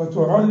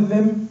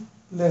 وَتُعُلِّمْ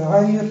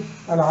لِغَيْرِ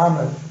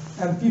الْعَمَلِ,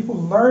 and people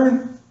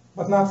learn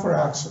but not for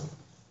action.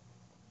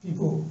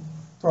 People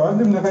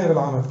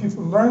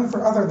learn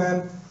for other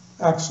than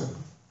action.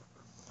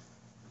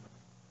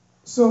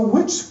 So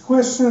which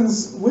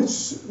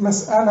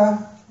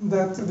mas'ala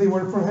that they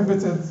were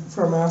prohibited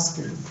from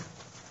asking?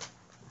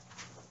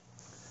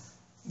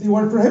 They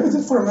were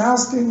prohibited from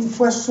asking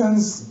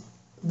questions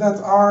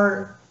that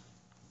are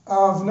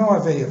of no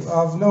avail,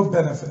 of no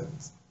benefit.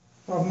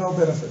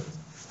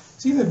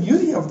 See, the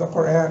beauty of the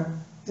Quran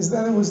is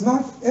that it was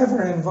not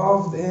ever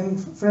involved in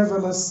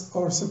frivolous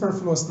or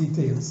superfluous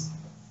details.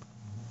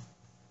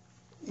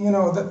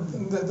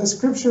 The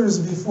scriptures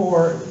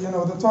before,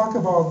 the talk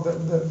about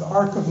the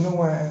Ark of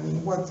Noah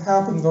and what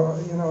happened,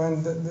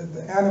 and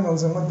the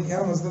animals and what the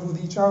animals did with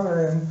each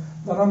other and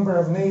the number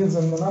of nails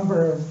and the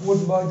number of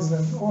wood lugs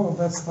and all of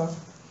that stuff.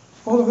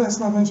 All of that's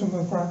not mentioned in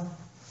the Quran. In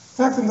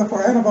fact, in the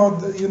Quran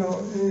about, you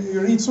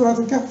read Surah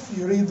Al-Kahf,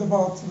 you read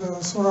about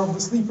the Surah of the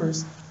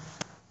sleepers.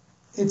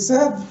 It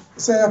said,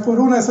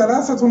 سَيَقُولُونَ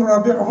ثَلَاثَةٌ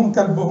رَابِعُهُمْ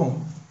كَلْبُهُمْ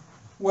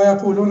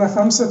وَيَقُولُونَ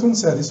خَمْسَةٌ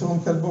سَادِسُهُمْ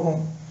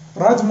كَلْبُهُم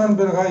رَجْمًا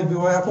بِالْغَيْبِ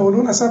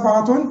وَيَقُولُونَ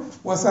سَبْعَةٌ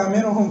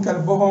وَثَامِنُهُمْ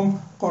كَلْبُهُمْ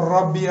قُلْ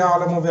رَبِّي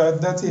أَعْلَمُ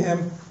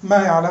بِعِدَّتِهِمْ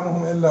مَا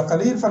يَعْلَمُهُمْ إِلَّا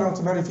قَلِيلٌ فَلَا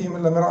تُمَارِ فِيهِمْ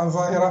إِلَّا مِرْءًا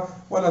ظَاهِرًا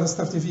وَلَا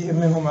تَسْتَفْتِ فِيهِمْ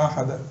مِنْهُمْ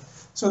أَحَدًا.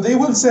 So they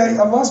will say,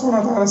 Allah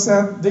subhanahu wa ta'ala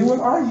said, they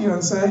will argue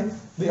and say,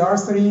 they are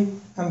 3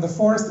 and the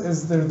 4th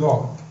is their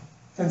dog.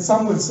 And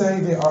some will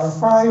say they are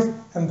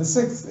 5 and the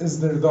 6th is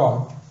their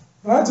dog.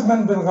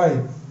 رَجْمًا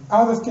بِالْغَيْبِ,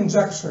 out of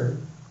conjecture,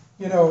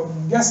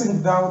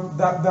 guessing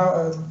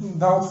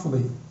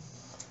doubtfully.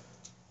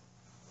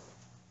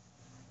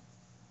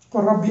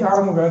 قُلْ رَبِّي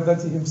أَعْلَمُ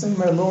بِعِدَّتِهِمْ, say,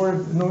 my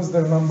Lord knows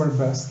their number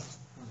best.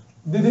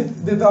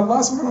 Did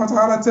Allah subhanahu wa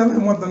ta'ala tell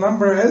him what the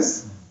number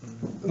is?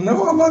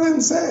 No, Allah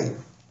didn't say.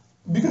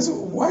 Because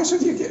why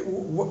don't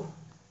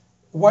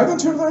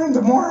you learn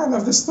the moral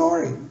of the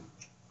story?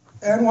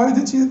 And why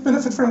did you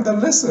benefit from the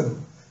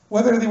lesson?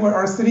 Whether they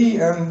are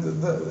 3 and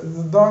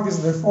the dog is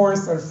their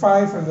 4th, or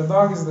 5 and the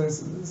dog is their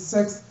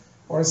 6th,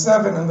 or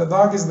 7 and the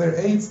dog is their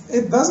 8th,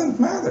 it doesn't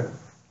matter.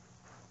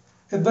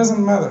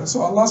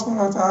 So Allah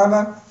subhanahu wa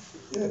ta'ala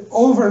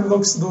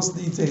overlooks those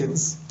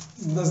details,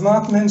 does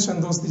not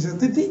mention those details.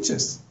 To teach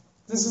us.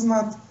 This is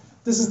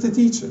to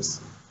teach us.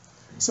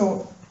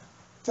 So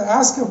to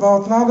ask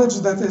about knowledge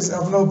that is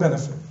of no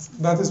benefit,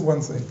 that is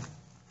one thing.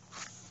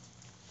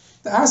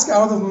 To ask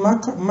out of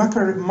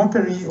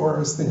mockery or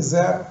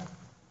istihza,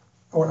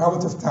 or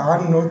out of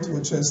ta'annut,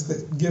 which is to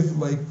give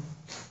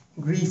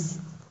grief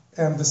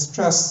and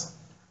distress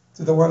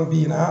to the one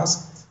being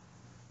asked,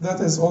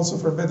 that is also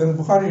forbidden.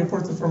 Bukhari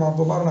reported from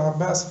Abdullah ibn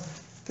Abbas,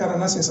 كان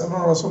الناس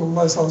يسألون رسول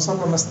الله صلى الله عليه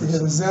وسلم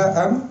استهزاء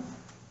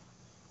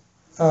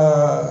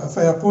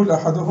فيقول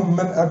أحدهم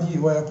من أبي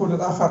ويقول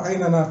الآخر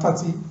أين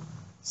ناقتي.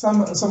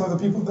 Some of the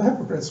people, the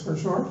hypocrites for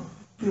sure,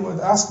 he would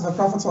ask the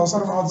Prophet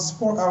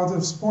ﷺ out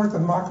of sport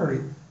and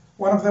mockery.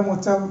 One of them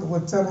would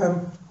tell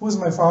him, who's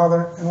my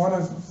father? And one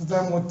of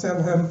them would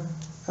tell him,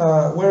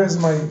 where is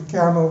my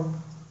camel?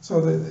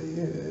 So that,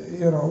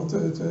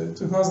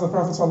 to cause the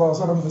Prophet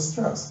ﷺ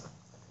distress.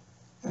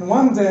 And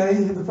one day,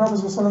 the Prophet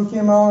ﷺ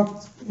came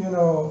out,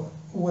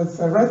 with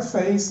a red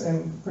face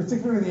and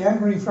particularly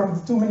angry from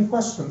the too many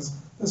questions.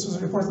 This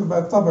was reported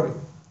by Tabari.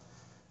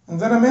 And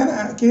then a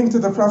man came to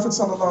the Prophet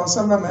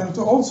ﷺ, and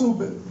to also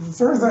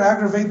further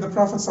aggravate the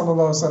Prophet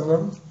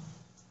ﷺ,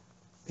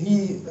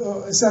 he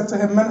said to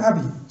him, Man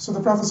Abi? So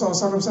the Prophet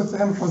ﷺ said to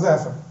him,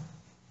 Hudhafa,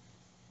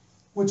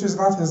 which is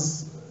not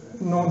his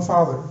known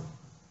father.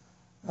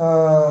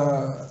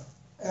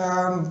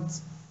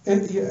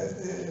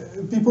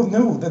 People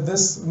knew that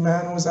this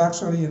man was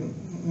actually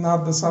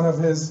not the son of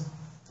his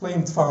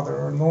claimed father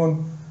or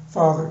known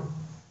father.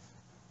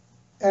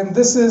 And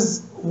this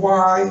is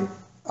why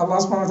Allah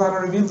subhanahu wa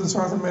ta'ala revealed in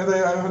Surah Al-Ma'idah,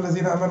 Ya ayyuha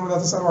alladhina amanu la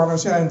tas'alu an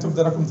ashya'a in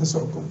tubda lakum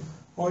tasu'kum.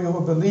 O you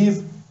who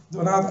believe,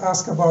 do not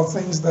ask about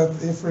things that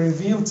if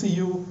revealed to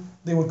you,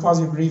 they will cause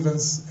you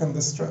grievance and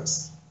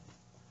distress.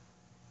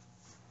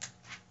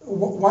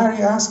 Why are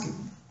you asking?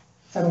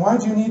 And why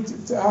do you need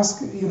to ask,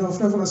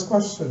 frivolous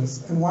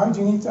questions? And why do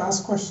you need to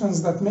ask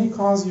questions that may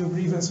cause you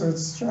grievance or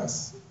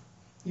distress?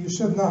 You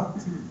should not.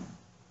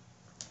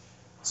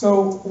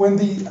 So when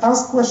they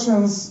ask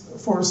questions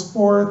for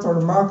sport or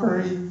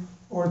mockery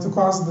or to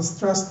cause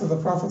distress to the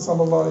Prophet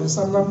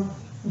ﷺ,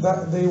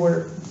 that they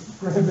were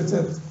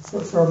prohibited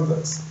from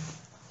this.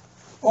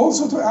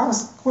 Also to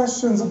ask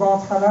questions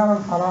about halal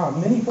and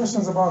haram, many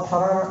questions about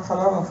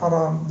halal and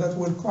haram that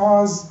will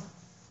cause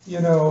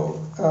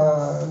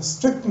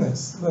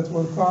strictness, that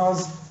will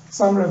cause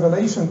some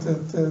revelation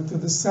to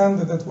descend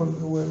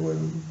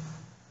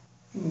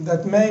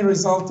that may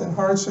result in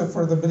hardship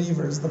for the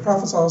believers. The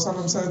Prophet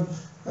ﷺ said,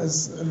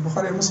 as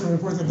Bukhari and Muslim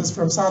reported this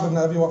from Sa'd ibn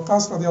Abi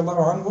Waqqas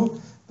radiallahu anhu,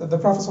 that the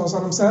Prophet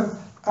ﷺ said,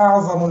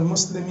 أعظم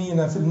المسلمين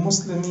في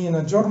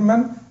المسلمين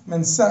جرما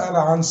من سأل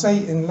عن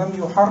شيء لم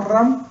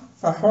يحرم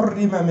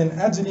فحرم من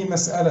أجل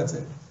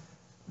مسألته.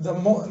 The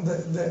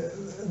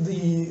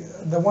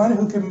one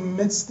who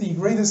commits the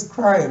greatest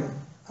crime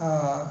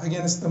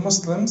against the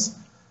Muslims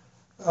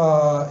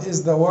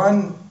is the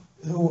one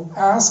who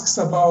asks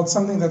about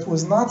something that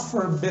was not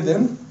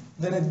forbidden,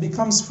 then it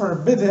becomes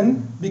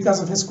forbidden because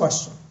of his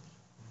question.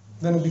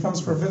 Then it becomes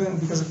forbidden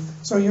because of,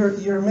 so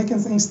you're making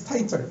things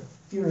tighter,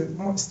 you're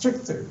more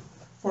stricter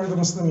for the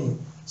Muslimin.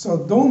 So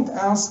don't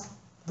ask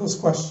those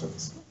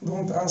questions.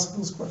 Don't ask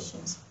those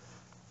questions,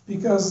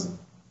 because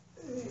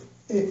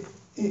it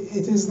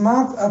is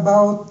not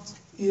about,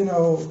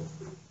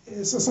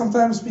 so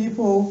sometimes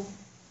people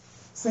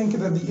think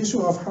that the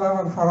issue of halal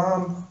and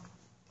haram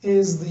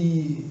is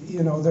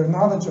their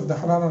knowledge of the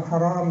halal and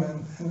haram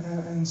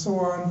and so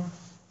on,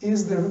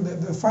 is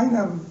the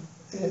final,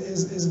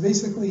 is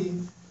basically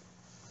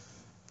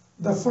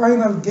the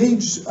final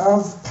gauge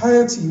of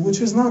piety,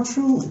 which is not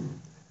true.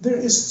 There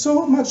is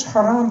so much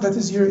haram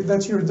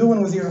that you're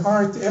doing with your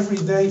heart every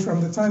day from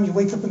the time you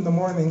wake up in the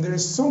morning. There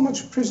is so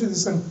much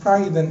prejudice and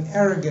pride and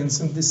arrogance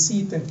and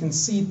deceit and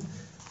conceit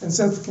and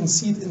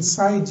self-conceit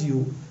inside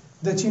you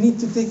that you need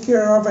to take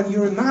care of, and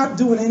you're not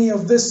doing any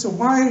of this. So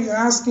why are you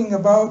asking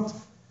about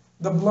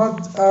the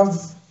blood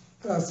of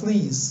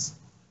fleas?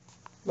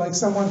 Like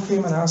someone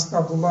came and asked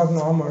Abdullah ibn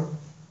Umar,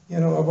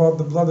 about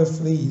the blood of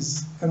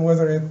fleas and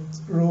whether it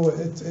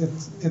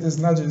is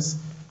najis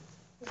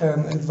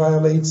and it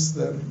violates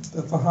the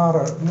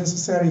tahara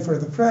necessary for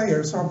the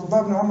prayer. So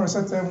Abdullah ibn Umar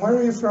said to him, "Where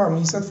are you from?"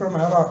 He said, "From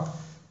Iraq."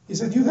 He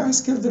said, "You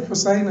guys killed the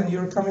Hussein and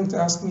you're coming to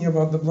ask me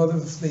about the blood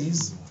of the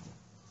fleas?"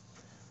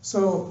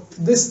 So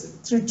this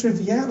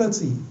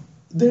triviality,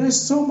 there is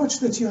so much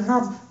that you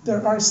have.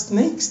 There are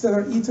snakes that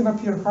are eating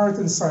up your heart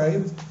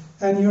inside,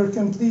 and you're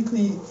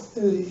completely,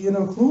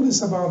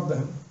 clueless about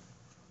them.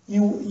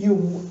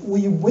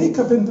 We wake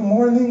up in the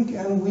morning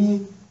and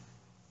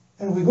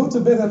we go to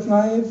bed at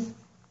night,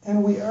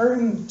 and we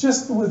earn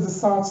just with the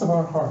thoughts of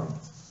our heart.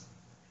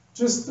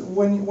 Just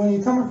when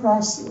you come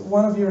across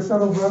one of your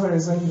fellow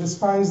brothers and you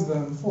despise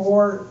them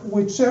for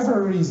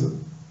whichever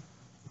reason,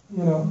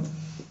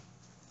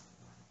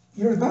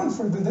 you're done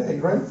for the day,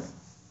 right?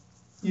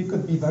 You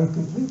could be done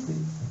completely.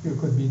 You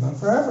could be done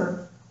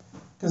forever.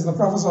 Because the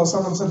Prophet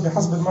ﷺ said,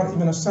 بِحَسْبِ الْمَرْءِ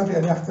مِنَ الشَّرِّ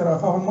أَنْ يَحْقِرَ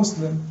أَخَاهُ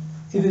الْمُسْلِمِ.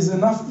 It is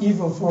enough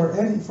evil for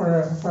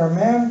a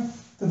man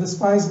to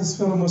despise his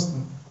fellow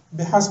Muslim.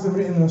 بِحَسْبِ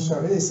الْمَرْءِ مِنَ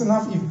الشَّرِّ. It's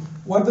enough evil.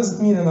 What does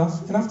it mean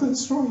enough? Enough to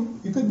destroy you.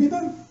 You could be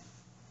done.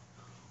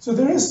 So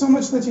there is so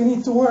much that you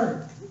need to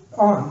work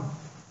on.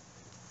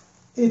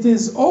 It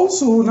is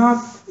also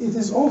not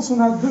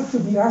good to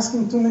be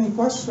asking too many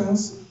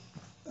questions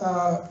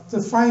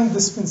to find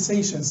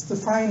dispensations, to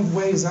find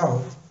ways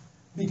out,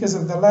 because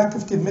of the lack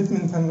of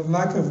commitment and the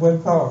lack of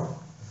willpower.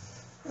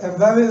 And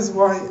that is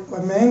why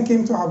a man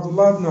came to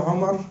Abdullah ibn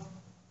Umar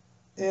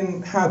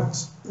in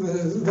Hajj.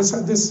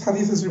 This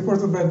hadith is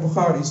reported by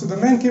Bukhari. So the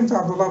man came to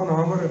Abdullah ibn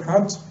Umar in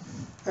Hajj,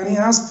 and he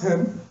asked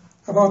him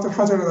about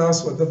al-Hajar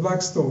al-Aswad, the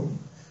black stone.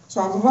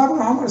 So Abdullah ibn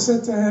Umar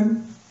said to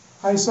him,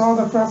 I saw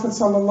the Prophet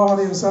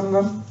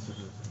ﷺ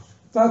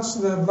touch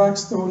the black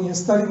stone,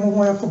 يستلمه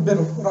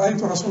ويقبله.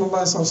 رأيت رسول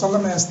الله صلى الله عليه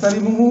وسلم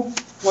يستلمه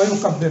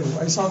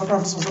ويقبله. I saw the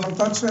Prophet ﷺ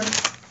touch it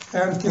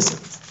and kiss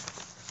it.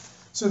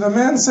 So the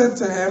man said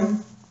to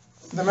him,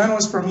 the man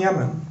was from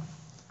Yemen,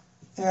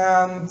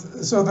 and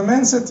so the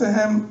man said to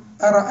him,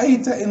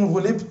 أرأيت إن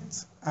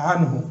غلبت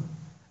عنه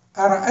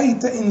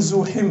أرأيت إن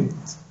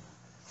زُحِمت.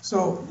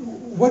 So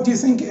what do you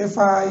think if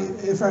I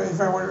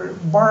were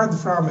barred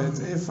from it,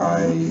 if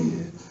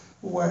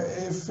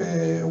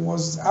it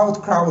was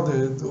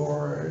outcrowded,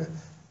 or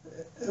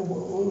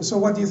so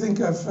what do you think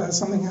if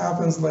something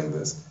happens like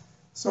this?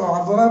 So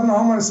Abdullah ibn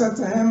Umar said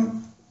to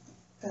him,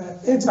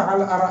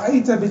 اجعل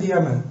أرأيت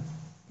باليمن.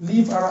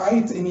 Leave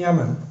أرأيت in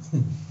Yemen.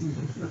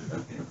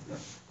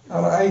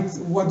 أرأيت,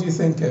 what do you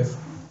think if?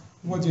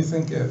 What do you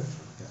think if?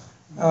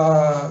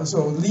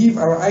 So leave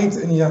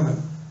أرأيت in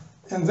Yemen.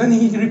 And then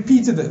he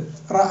repeated it.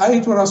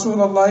 رأيت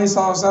رسول الله صلى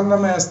الله عليه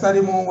وسلم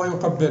يستلمه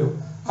ويقبله.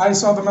 I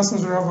saw the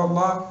Messenger of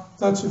Allah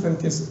touch it and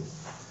kiss it.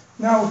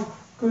 Now,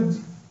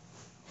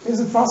 is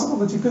it possible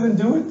that you couldn't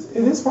do it?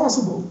 It is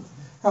possible.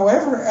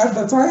 However, at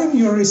the time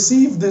you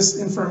receive this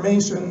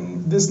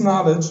information, this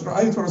knowledge,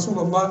 رأيت رسول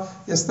الله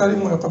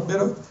يستلم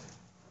ويقبله,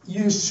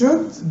 you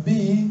should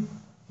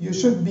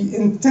be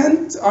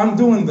intent on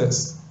doing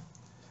this.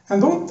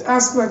 And don't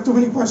ask like too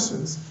many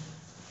questions.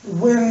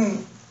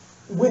 When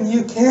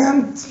you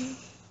can't,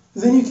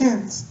 then you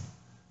can't.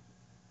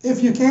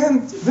 If you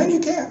can't, then you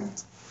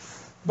can't.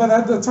 But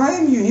at the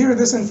time you hear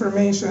this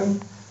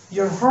information,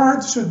 your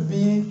heart should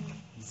be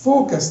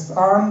focused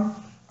on,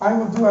 I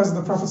will do as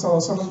the Prophet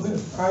ﷺ did.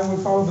 I will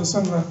follow the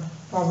sunnah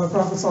of the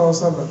Prophet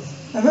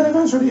ﷺ. And then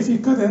eventually, if you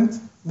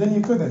couldn't, then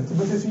you couldn't.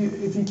 But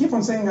if you keep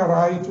on saying,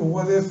 right, or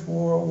what if,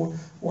 or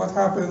what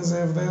happens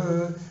if,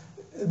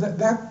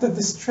 that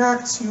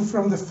distracts you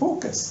from the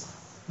focus.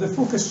 The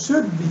focus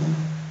should be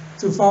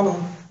to follow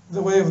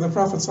the way of the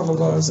Prophet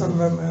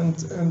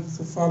ﷺ and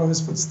to follow his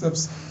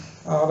footsteps,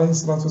 alayhi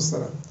salatu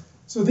wasalam.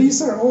 So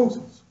these are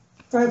all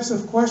types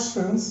of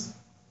questions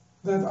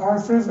that are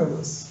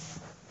frivolous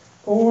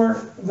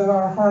or that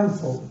are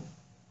harmful,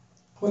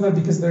 whether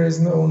because there is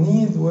no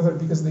need, whether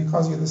because they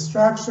cause you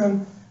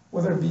distraction,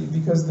 whether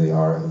because they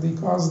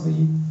cause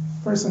the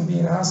person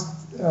being asked,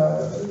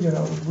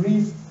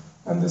 grief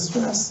and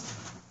distress.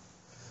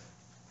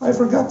 I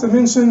forgot to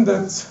mention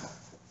that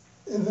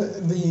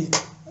the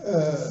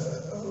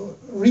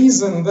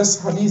reason this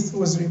hadith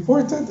was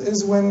reported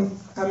is when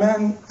a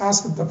man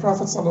asked the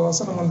Prophet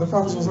ﷺ, when the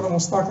Prophet ﷺ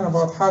was talking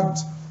about Hajj,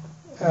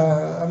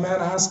 a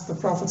man asked the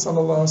Prophet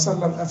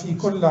ﷺ, أَفِي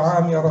كُلَّ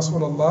عَامِ يَا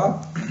رَسُولَ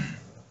اللَّهِ,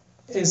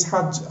 is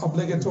Hajj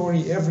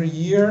obligatory every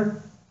year,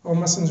 O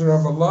Messenger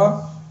of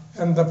Allah?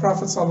 And the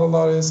Prophet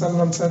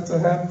ﷺ said to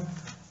him,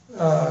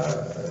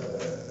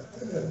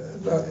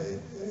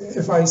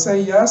 if I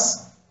say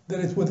yes, then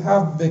it would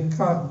have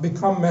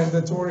become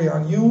mandatory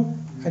on you,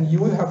 and you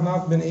would have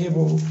not been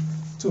able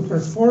to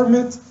perform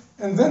it.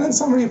 And then in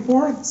some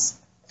reports,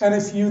 and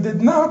if you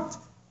did not,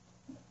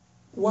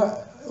 وَلَوْ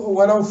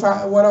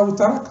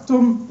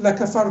تَرَكْتُمْ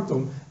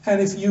لَكَفَرْتُمْ, and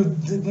if you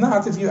did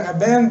not, if you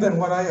abandon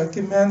what I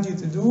command you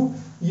to do,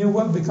 you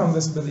will become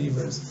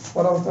disbelievers.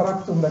 وَلَوْ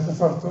تَرَكْتُمْ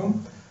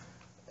لَكَفَرْتُمْ.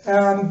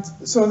 And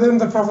so then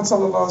the Prophet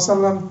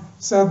ﷺ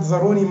said,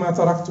 ذَرُونِي مَا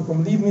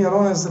تَرَكْتُكُمْ, leave me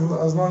alone as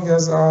long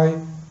as I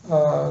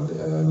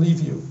leave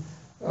you.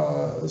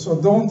 So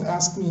don't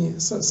ask me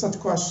such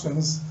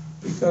questions,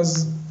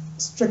 because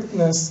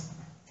strictness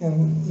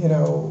and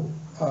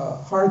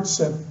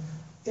hardship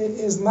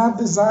is not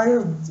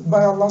desired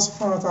by Allah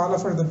subhanahu wa ta'ala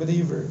for the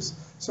believers.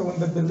 So when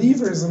the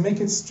believers make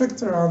it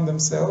stricter on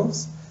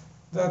themselves,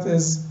 that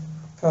is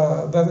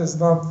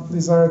not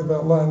desired by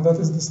Allah, and that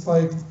is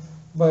disliked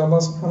by Allah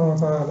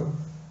subhanahu wa ta'ala.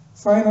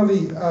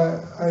 Finally,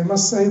 I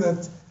must say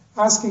that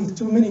asking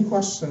too many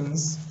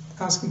questions,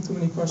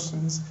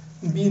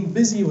 and being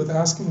busy with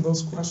asking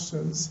those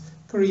questions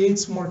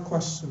creates more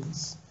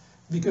questions.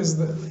 Because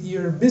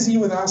you're busy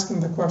with asking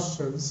the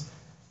questions,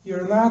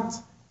 you're not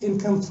in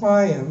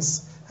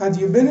compliance. Had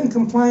you been in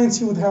compliance,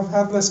 you would have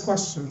had less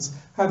questions.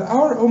 Had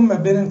our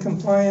ummah been in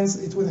compliance,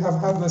 it would have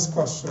had less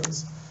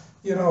questions.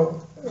 We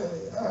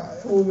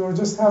were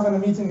just having a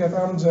meeting at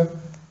Amjad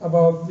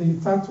about the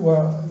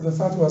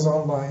fatwas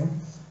online.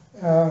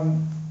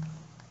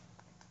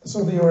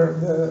 So they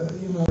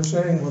were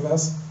sharing with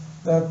us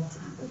that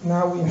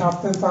now we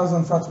have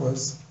 10,000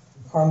 fatwas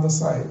on the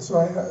site. So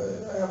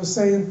I was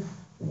saying,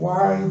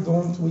 why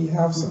don't we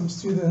have some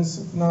students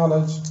of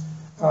knowledge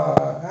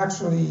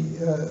actually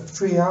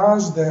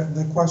triage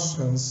the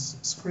questions,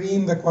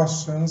 screen the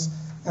questions,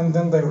 and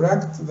then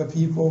direct the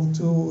people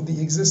to the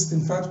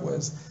existing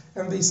fatwas?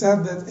 And they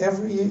said that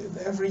every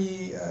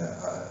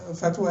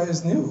fatwa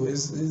is new.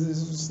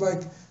 It's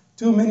like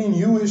too many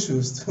new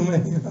issues, too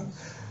many.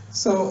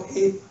 So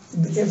if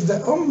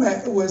the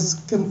ummah was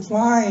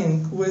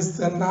complying with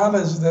the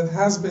knowledge that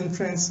has been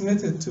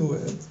transmitted to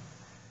it,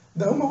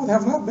 the ummah would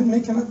have not been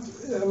making up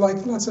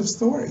like lots of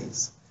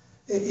stories.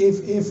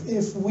 If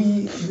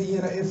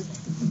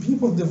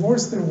people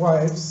divorce their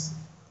wives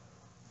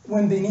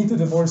when they need to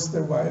divorce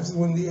their wives,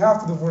 when they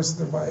have to divorce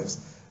their wives,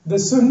 the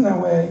sunnah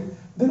way,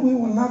 then we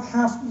will not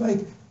have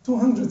like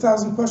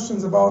 200,000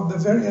 questions about the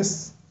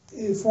various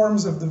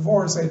forms of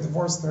divorce. I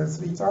divorced her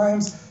 3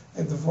 times.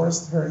 I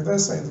divorced her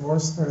this. I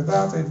divorced her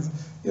that. And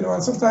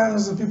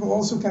sometimes people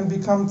also can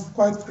become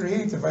quite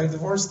creative. I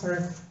divorced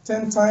her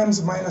 10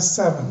 times minus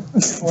 7.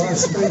 Well,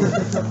 that's 3.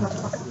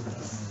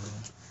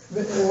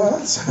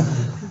 What?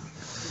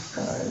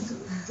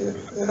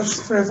 That's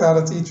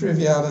frivolity,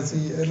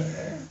 triviality, and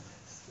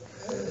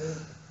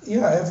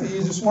if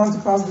you just want to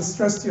cause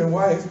distress to your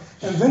wife,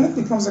 and then it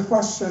becomes a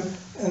question,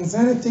 and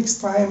then it takes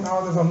time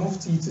out of a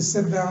mufti to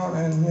sit down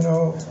and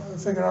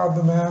figure out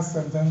the math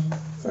and then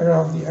figure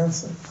out the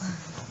answer.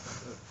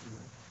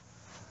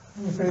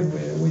 I'm afraid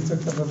we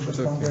took a little bit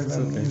longer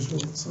than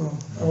usual, so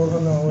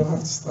we'll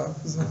have to stop.